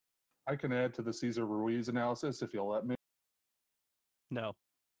 I can add to the Cesar Ruiz analysis if you'll let me. No.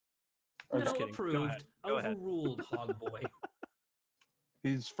 I'm No, just kidding. approved. Go ahead. Overruled, Hog Boy.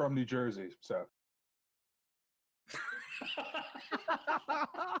 He's from New Jersey, so.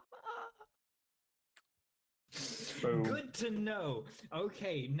 Boom. Good to know.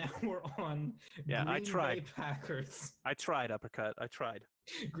 Okay, now we're on Yeah, I Green tried. Bay Packers. I tried, Uppercut. I tried.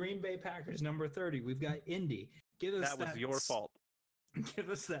 Green Bay Packers number 30. We've got Indy. Give us That was your fault. Give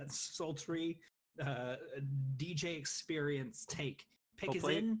us that sultry DJ experience take. Pick Oh, is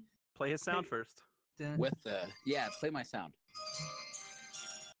play- in. Play his sound first. With play my sound.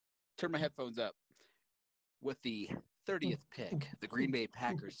 Turn my headphones up. With the 30th pick, the Green Bay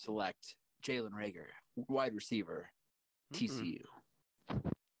Packers select Jalen Reagor, wide receiver, TCU.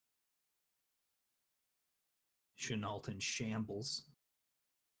 Chenault in shambles.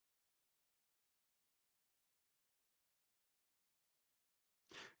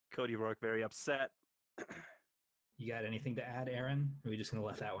 Cody Rourke very upset. You got anything to add, Aaron? Or are we just gonna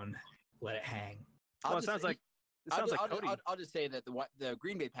let it hang? Well, it sounds like Cody. I'll just say that the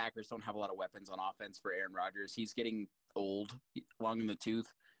Green Bay Packers don't have a lot of weapons on offense for Aaron Rodgers. He's getting old, long in the tooth.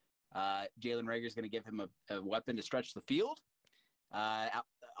 Jalen Reagor is going to give him a weapon to stretch the field.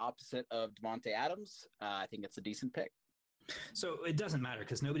 Opposite of Devontae Adams, I think it's a decent pick. So it doesn't matter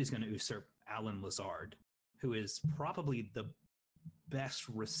because nobody's going to usurp Alan Lazard, who is probably the best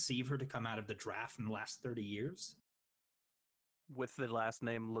receiver to come out of the draft in the last 30 years. With the last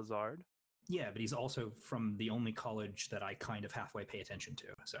name Lazard. Yeah, but he's also from the only college that I kind of halfway pay attention to.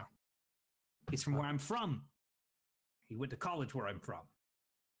 So he's from where I'm from. He went to college where I'm from.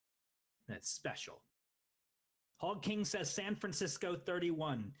 That's special. Hog King says San Francisco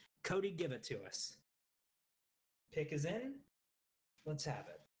 31. Cody, give it to us. Pick is in. Let's have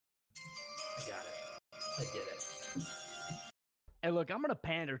it. I got it. I did it. Hey, look, I'm going to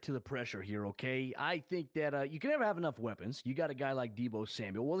pander to the pressure here, okay? I think that you can never have enough weapons. You got a guy like Deebo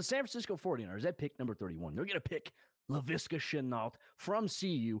Samuel. Well, the San Francisco 49ers, that pick number 31, they're going to pick Laviska Shenault from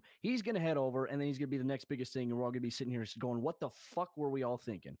CU. He's going to head over, and then he's going to be the next biggest thing, and we're all going to be sitting here going, what the fuck were we all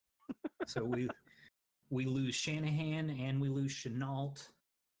thinking? So we lose Shanahan, and we lose Shenault.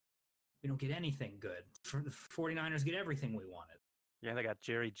 We don't get anything good. The 49ers get everything we wanted. Yeah, they got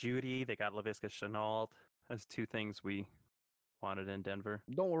Jerry Jeudy. They got Laviska Shenault. That's two things we wanted in Denver.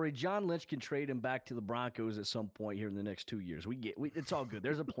 Don't worry, John Lynch can trade him back to the Broncos at some point here in the next 2 years. It's all good.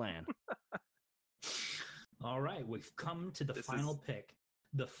 There's a plan. All right, we've come to the final pick.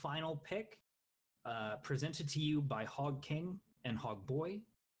 The final pick presented to you by Hog King and Hog Boy,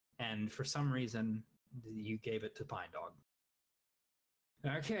 and for some reason, you gave it to Pine Dog.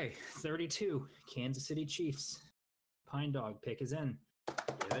 Okay, 32, Kansas City Chiefs. Pine Dog pick is in.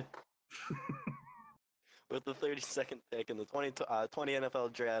 Give it. With the 32nd pick in the 20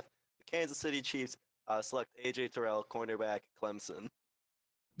 NFL draft, the Kansas City Chiefs select A.J. Terrell, cornerback, Clemson.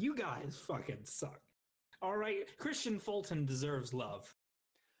 You guys fucking suck. All right, Christian Fulton deserves love.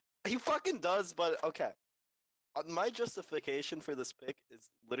 He fucking does, but okay. My justification for this pick is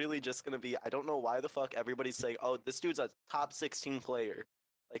literally just going to be, I don't know why the fuck everybody's saying, oh, this dude's a top 16 player.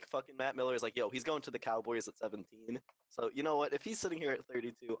 Like, fucking Matt Miller is like, yo, he's going to the Cowboys at 17. So, you know what? If he's sitting here at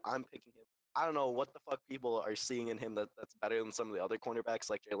 32, I'm picking him. I don't know what the fuck people are seeing in him that's better than some of the other cornerbacks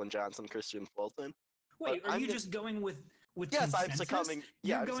like Jalen Johnson, Christian Fulton. Wait, are you just going with yes, consensus? I'm succumbing.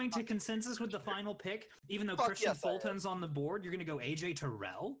 Yeah, You're going to consensus with the final pick, even though Fuck Christian yes, I am. Fulton's on the board. You're going to go AJ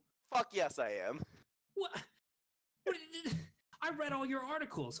Terrell? Fuck yes, I am. What? I read all your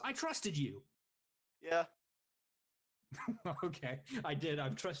articles. I trusted you. Yeah. Okay, I did.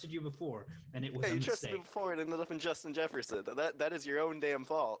 I've trusted you before, and it was Yeah, a you mistake. trusted me before and ended up in Justin Jefferson. That is your own damn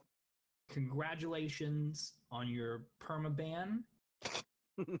fault. Congratulations on your permaban.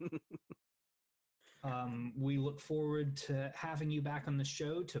 We look forward to having you back on the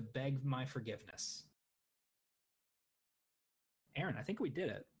show to beg my forgiveness. Aaron, I think we did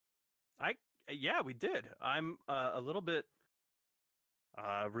it. Yeah, we did. I'm a little bit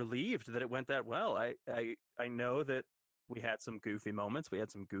relieved that it went that well. I know that we had some goofy moments, we had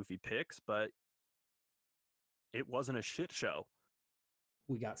some goofy picks, but it wasn't a shit show.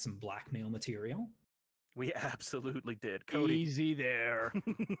 We got some blackmail material. We absolutely did. Cody, Easy there.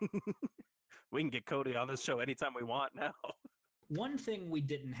 we can get Cody on this show anytime we want now. One thing we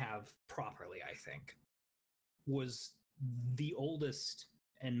didn't have properly, I think, was the oldest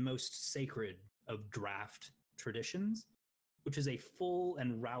and most sacred of draft traditions, which is a full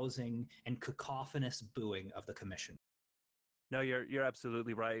and rousing and cacophonous booing of the commission. No, you're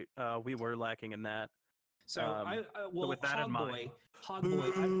absolutely right. We were lacking in that. So, so with that in mind, Hog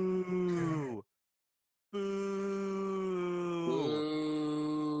Boy, boo, Boo.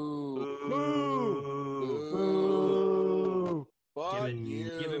 Fuck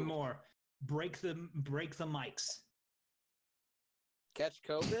you. give him more. Break the mics. Catch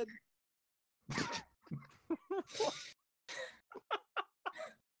COVID?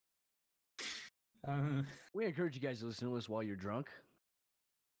 We encourage you guys to listen to us while you're drunk.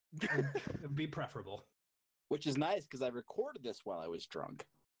 It'd be preferable. Which is nice because I recorded this while I was drunk.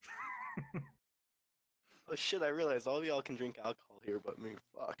 Oh shit! I realized all of y'all can drink alcohol here, but me.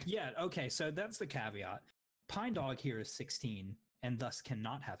 Fuck. Yeah, okay, so that's the caveat. Pine Dog here is 16 and thus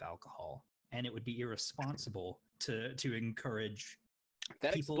cannot have alcohol, and it would be irresponsible to encourage.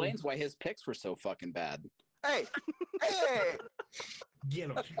 That people... explains why his picks were so fucking bad. Hey, hey! Get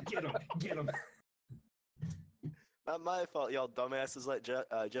him! Get him! Get him! Not my fault, y'all dumbasses let Jeff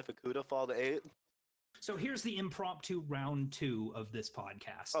Okuda fall to 8. So here's the impromptu round 2 of this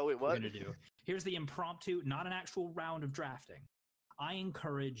podcast. Oh wait, what? We're gonna do. Here's the impromptu, not an actual round of drafting. I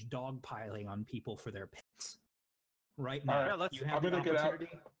encourage dogpiling on people for their picks. Right now, All right, you have I'm the gonna get out.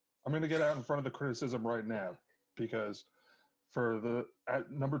 opportunity. I'm going to get out in front of the criticism right now because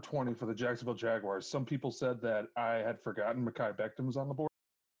at number 20 for the Jacksonville Jaguars, some people said that I had forgotten Mekhi Becton was on the board.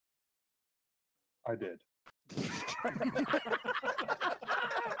 I did.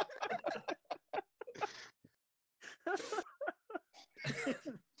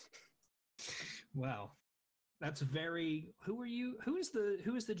 Wow, that's very. Who are you? Who is the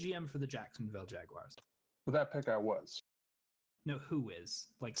GM for the Jacksonville Jaguars? For that pick, I was. No, who is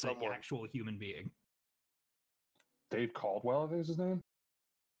like the Someone. actual human being? Dave Caldwell, I think is his name.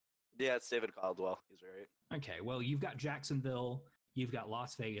 Yeah, it's David Caldwell. He's right. Okay, well, you've got Jacksonville, you've got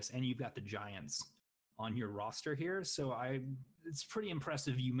Las Vegas, and you've got the Giants on your roster here. So it's pretty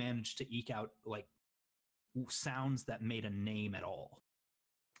impressive you managed to eke out like sounds that made a name at all.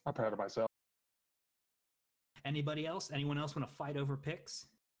 I'm proud of myself. Anybody else? Anyone else want to fight over picks?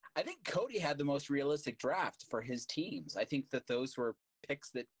 I think Cody had the most realistic draft for his teams. I think that those were picks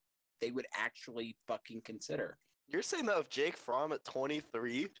that they would actually fucking consider. You're saying that of Jake Fromm at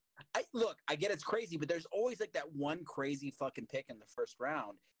 23? Look, I get it's crazy, but there's always like that one crazy fucking pick in the first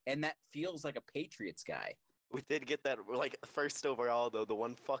round, and that feels like a Patriots guy. We did get that like first overall though, the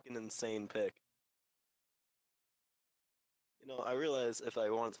one fucking insane pick. You know, I realize if I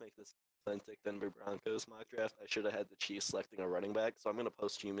wanted to make this authentic Denver Broncos mock draft, I should have had the Chiefs selecting a running back. So I'm going to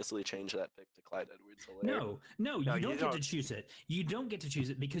posthumously change that pick to Clyde Edwards-Helaire. No, you don't get to choose it. You don't get to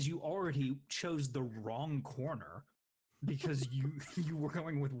choose it because you already chose the wrong corner because you were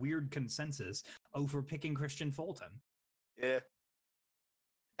going with weird consensus over picking Christian Fulton. Yeah.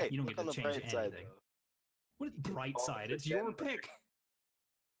 Hey, you don't look get on to the change bright anything. side, though. What is bright Oh, side? for It's your Denver. pick.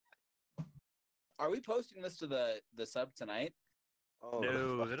 Are we posting this to the sub tonight? Oh,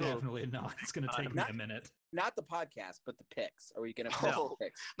 No, fuck. it'll- Definitely not. It's going to take me not- a minute. Not the podcast, but the picks. Are we going to post No. the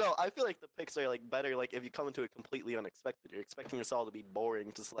picks? No, I feel like the picks are like better. Like if you come into it completely unexpected, you're expecting us all to be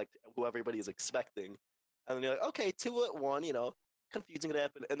boring to select who everybody is expecting, and then you're like, okay, 2 at 1, you know, confusing it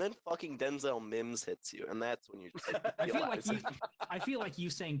happen, and then fucking Denzel Mims hits you, and that's when you're just like, I feel like realize- I feel like you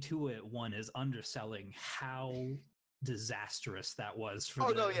saying 2 at 1 is underselling how disastrous that was for Oh,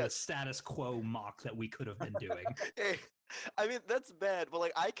 the, no, the yes. status quo mock that we could have been doing. Hey, I mean that's bad, but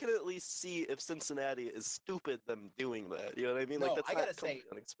like I can at least see if Cincinnati is stupid them doing that. You know what I mean? No, Like that's I not gotta say- completely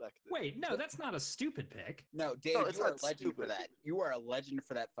unexpected. Wait, no, that's not a stupid pick. No, Dave, No, it's you are a not legend for stupid. that. You are a legend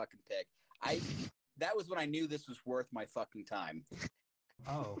for that fucking pick. That was when I knew this was worth my fucking time.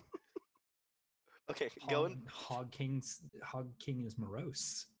 Oh, Okay, going. Hog King is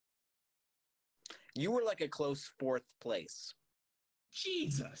morose. You were like a close 4th place.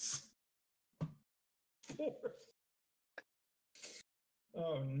 Jesus. 4th.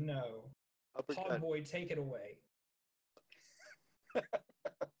 Oh no. Uppercut. Hogboy, take it away.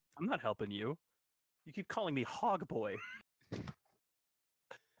 I'm not helping you. You keep calling me Hog Boy.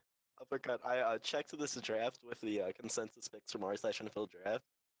 Uppercut. I checked this draft with the consensus picks from r/NFL draft.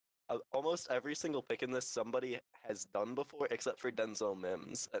 Almost every single pick in this somebody has done before, except for Denzel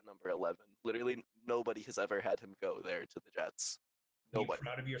Mims at number 11. Literally nobody has ever had him go there to the Jets. Are you Nobody.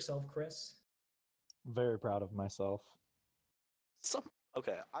 proud of yourself, Chris? Very proud of myself.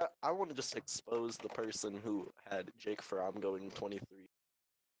 Okay, I want to just expose the person who had Jake Fromm going 23.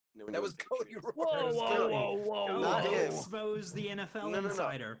 That was Cody. Whoa, Not don't him. expose the NFL No.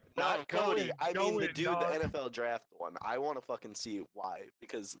 insider. Not Go Cody. in, I go mean the in, dude, dog. the NFL draft one. I want to fucking see why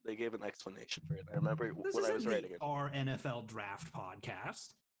because they gave an explanation for it. I remember This when I isn't was writing it. our NFL draft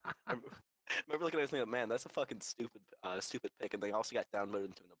podcast. I remember looking at it and thinking, man, that's a fucking stupid pick, and they also got downvoted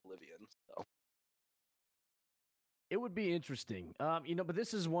into an oblivion. So It would be interesting. But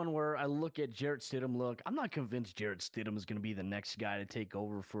this is one where I look at Jarrett Stidham. Look, I'm not convinced Jarrett Stidham is going to be the next guy to take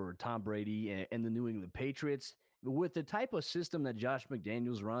over for Tom Brady and the New England Patriots. With the type of system that Josh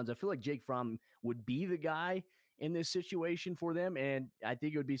McDaniels runs, I feel like Jake Fromm would be the guy. in this situation for them, and I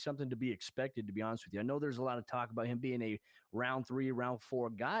think it would be something to be expected, to be honest with you. I know there's a lot of talk about him being a round 3, round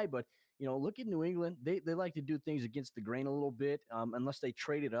 4 guy, but look at New England. They like to do things against the grain a little bit, unless they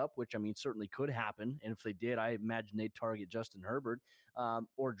trade it up, which, I mean, certainly could happen. And if they did, I imagine they'd target Justin Herbert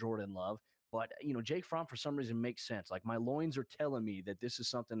or Jordan Love. But, Jake Fromm, for some reason, makes sense. Like, my loins are telling me that this is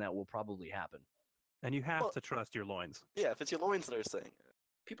something that will probably happen. And you have to trust your loins. Yeah, if it's your loins that are saying it.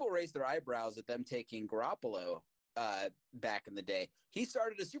 People raise their eyebrows at them taking Garoppolo back in the day. He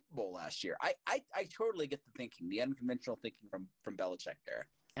started a Super Bowl last year. I totally get the thinking, the unconventional thinking from Belichick there.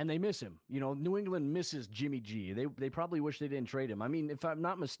 And they miss him. New England misses Jimmy G. They probably wish they didn't trade him. I mean, if I'm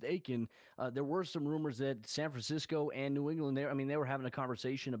not mistaken, there were some rumors that San Francisco and New England, they were having a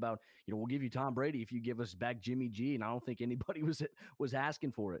conversation about, we'll give you Tom Brady if you give us back Jimmy G. And I don't think anybody was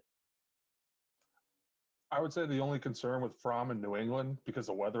asking for it. I would say the only concern with Fromm in New England, because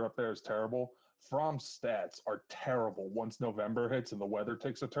the weather up there is terrible, Fromm's stats are terrible once November hits and the weather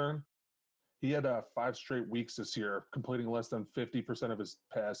takes a turn. He had 5 straight weeks this year, completing less than 50% of his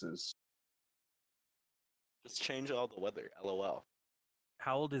passes. Just change all the weather, LOL.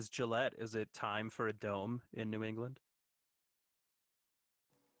 How old is Gillette? Is it time for a dome in New England?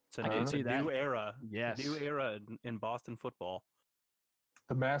 So it's a new era. Yes. New era in Boston football.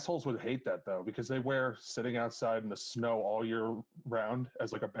 The massholes would hate that, though, because they wear sitting outside in the snow all year round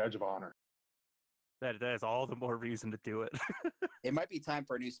as like a badge of honor. That is all the more reason to do it. It might be time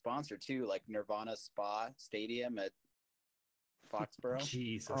for a new sponsor, too, like Nirvana Spa Stadium at Foxborough.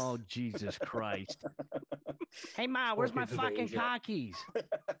 Jesus. Oh, Jesus Christ. Hey, Ma, where's my fucking car keys?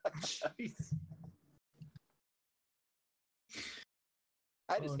 Jeez.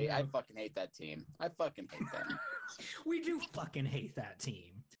 I fucking hate that team. I fucking hate them. We do fucking hate that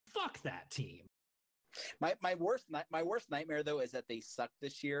team. Fuck that team. My worst nightmare, though, is that they suck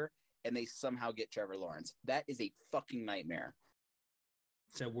this year and they somehow get Trevor Lawrence. That is a fucking nightmare.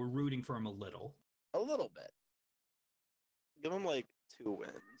 So we're rooting for him a little. A little bit. Give him like 2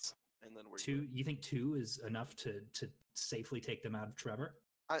 wins, and then we're 2. good. You think 2 is enough to safely take them out of Trevor?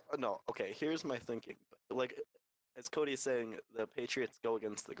 No. Okay, here's my thinking. Like, as Cody is saying, the Patriots go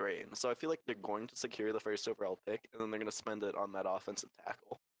against the grain. So I feel like they're going to secure the first overall pick, and then they're going to spend it on that offensive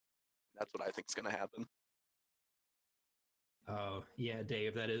tackle. That's what I think is going to happen. Oh, yeah,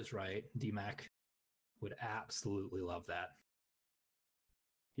 Dave, that is right. D-Mac would absolutely love that.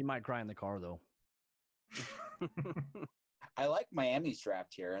 He might cry in the car, though. I like Miami's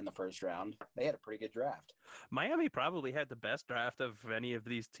draft here in the first round. They had a pretty good draft. Miami probably had the best draft of any of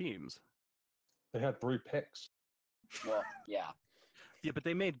these teams. They had 3 picks. Well, yeah. Yeah, but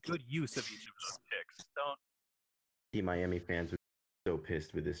they made good use of each of those picks. The Miami fans were so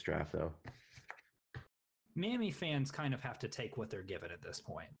pissed with this draft, though. Miami fans kind of have to take what they're given at this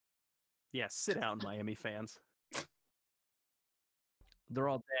point. Yeah, sit down, Miami fans. They're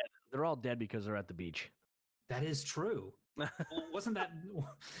all dead. They're all dead because they're at the beach. That is true. Well, wasn't that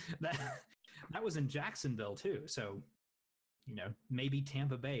was in Jacksonville too? So, maybe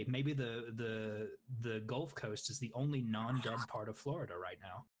Tampa Bay, maybe the Gulf Coast is the only non-dead part of Florida right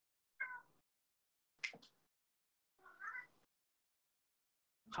now.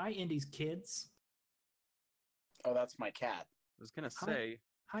 Hi, Indy's kids. Oh, that's my cat. I was gonna say,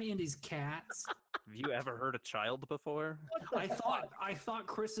 hi, Indy's cats. Have you ever heard a child before? I thought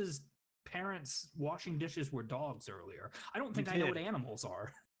Chris's parents washing dishes were dogs earlier. I don't think I know what animals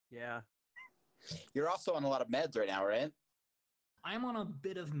are. Yeah. You're also on a lot of meds right now, right? I'm on a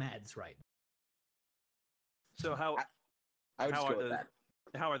bit of meds right now. So how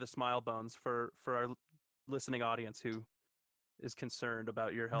how are the smile bones for our listening audience who is concerned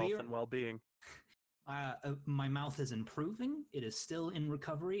about your health and well-being? My mouth is improving. It is still in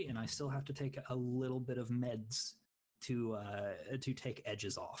recovery, and I still have to take a little bit of meds to take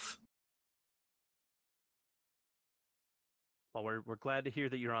edges off. Well, we're glad to hear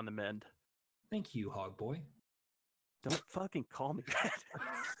that you're on the mend. Thank you, Hog Boy. Don't fucking call me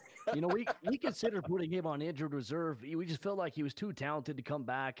that. We considered putting him on injured reserve. We just felt like he was too talented to come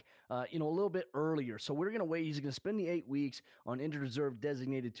back, a little bit earlier. So we're going to wait. He's going to spend the 8 weeks on injured reserve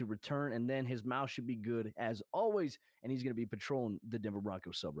designated to return, and then his mouth should be good as always, and he's going to be patrolling the Denver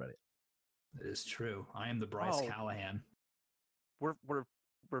Broncos subreddit. That is true. I am the Bryce Callahan. We're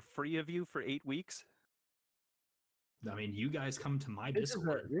free of you for 8 weeks? I mean, you guys come to my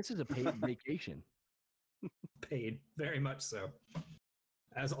Discord. This is a paid vacation. Paid, very much so.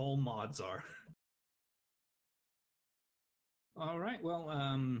 As all mods are. All right. Well,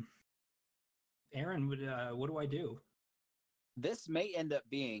 Aaron, what do I do? This may end up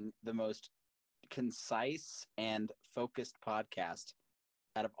being the most concise and focused podcast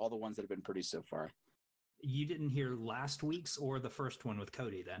out of all the ones that have been produced so far. You didn't hear last week's or the first one with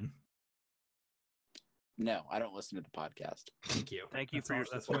Cody then? No, I don't listen to the podcast. Thank you. Thank you That's for your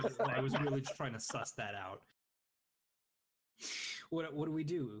That's support. what I was really just trying to suss that out. What do we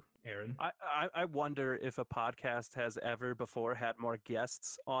do, Aaron? I wonder if a podcast has ever before had more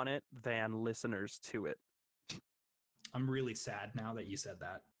guests on it than listeners to it. I'm really sad now that you said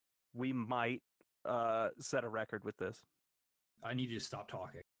that. We might set a record with this. I need you to stop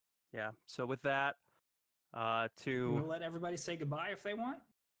talking. Yeah. So with that, You to want to let everybody say goodbye if they want?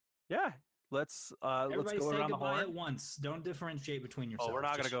 yeah, let's Everybody go say around the goodbye horn. at once. Don't differentiate between yourselves. Oh, we're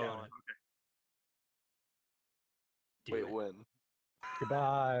not gonna Just go. shout it. Do Wait, it. when?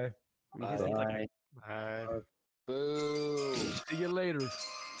 Goodbye. I mean, he seems like a- Bye. Boo. See you later.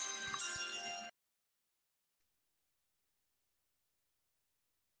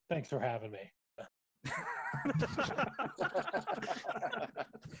 Thanks for having me.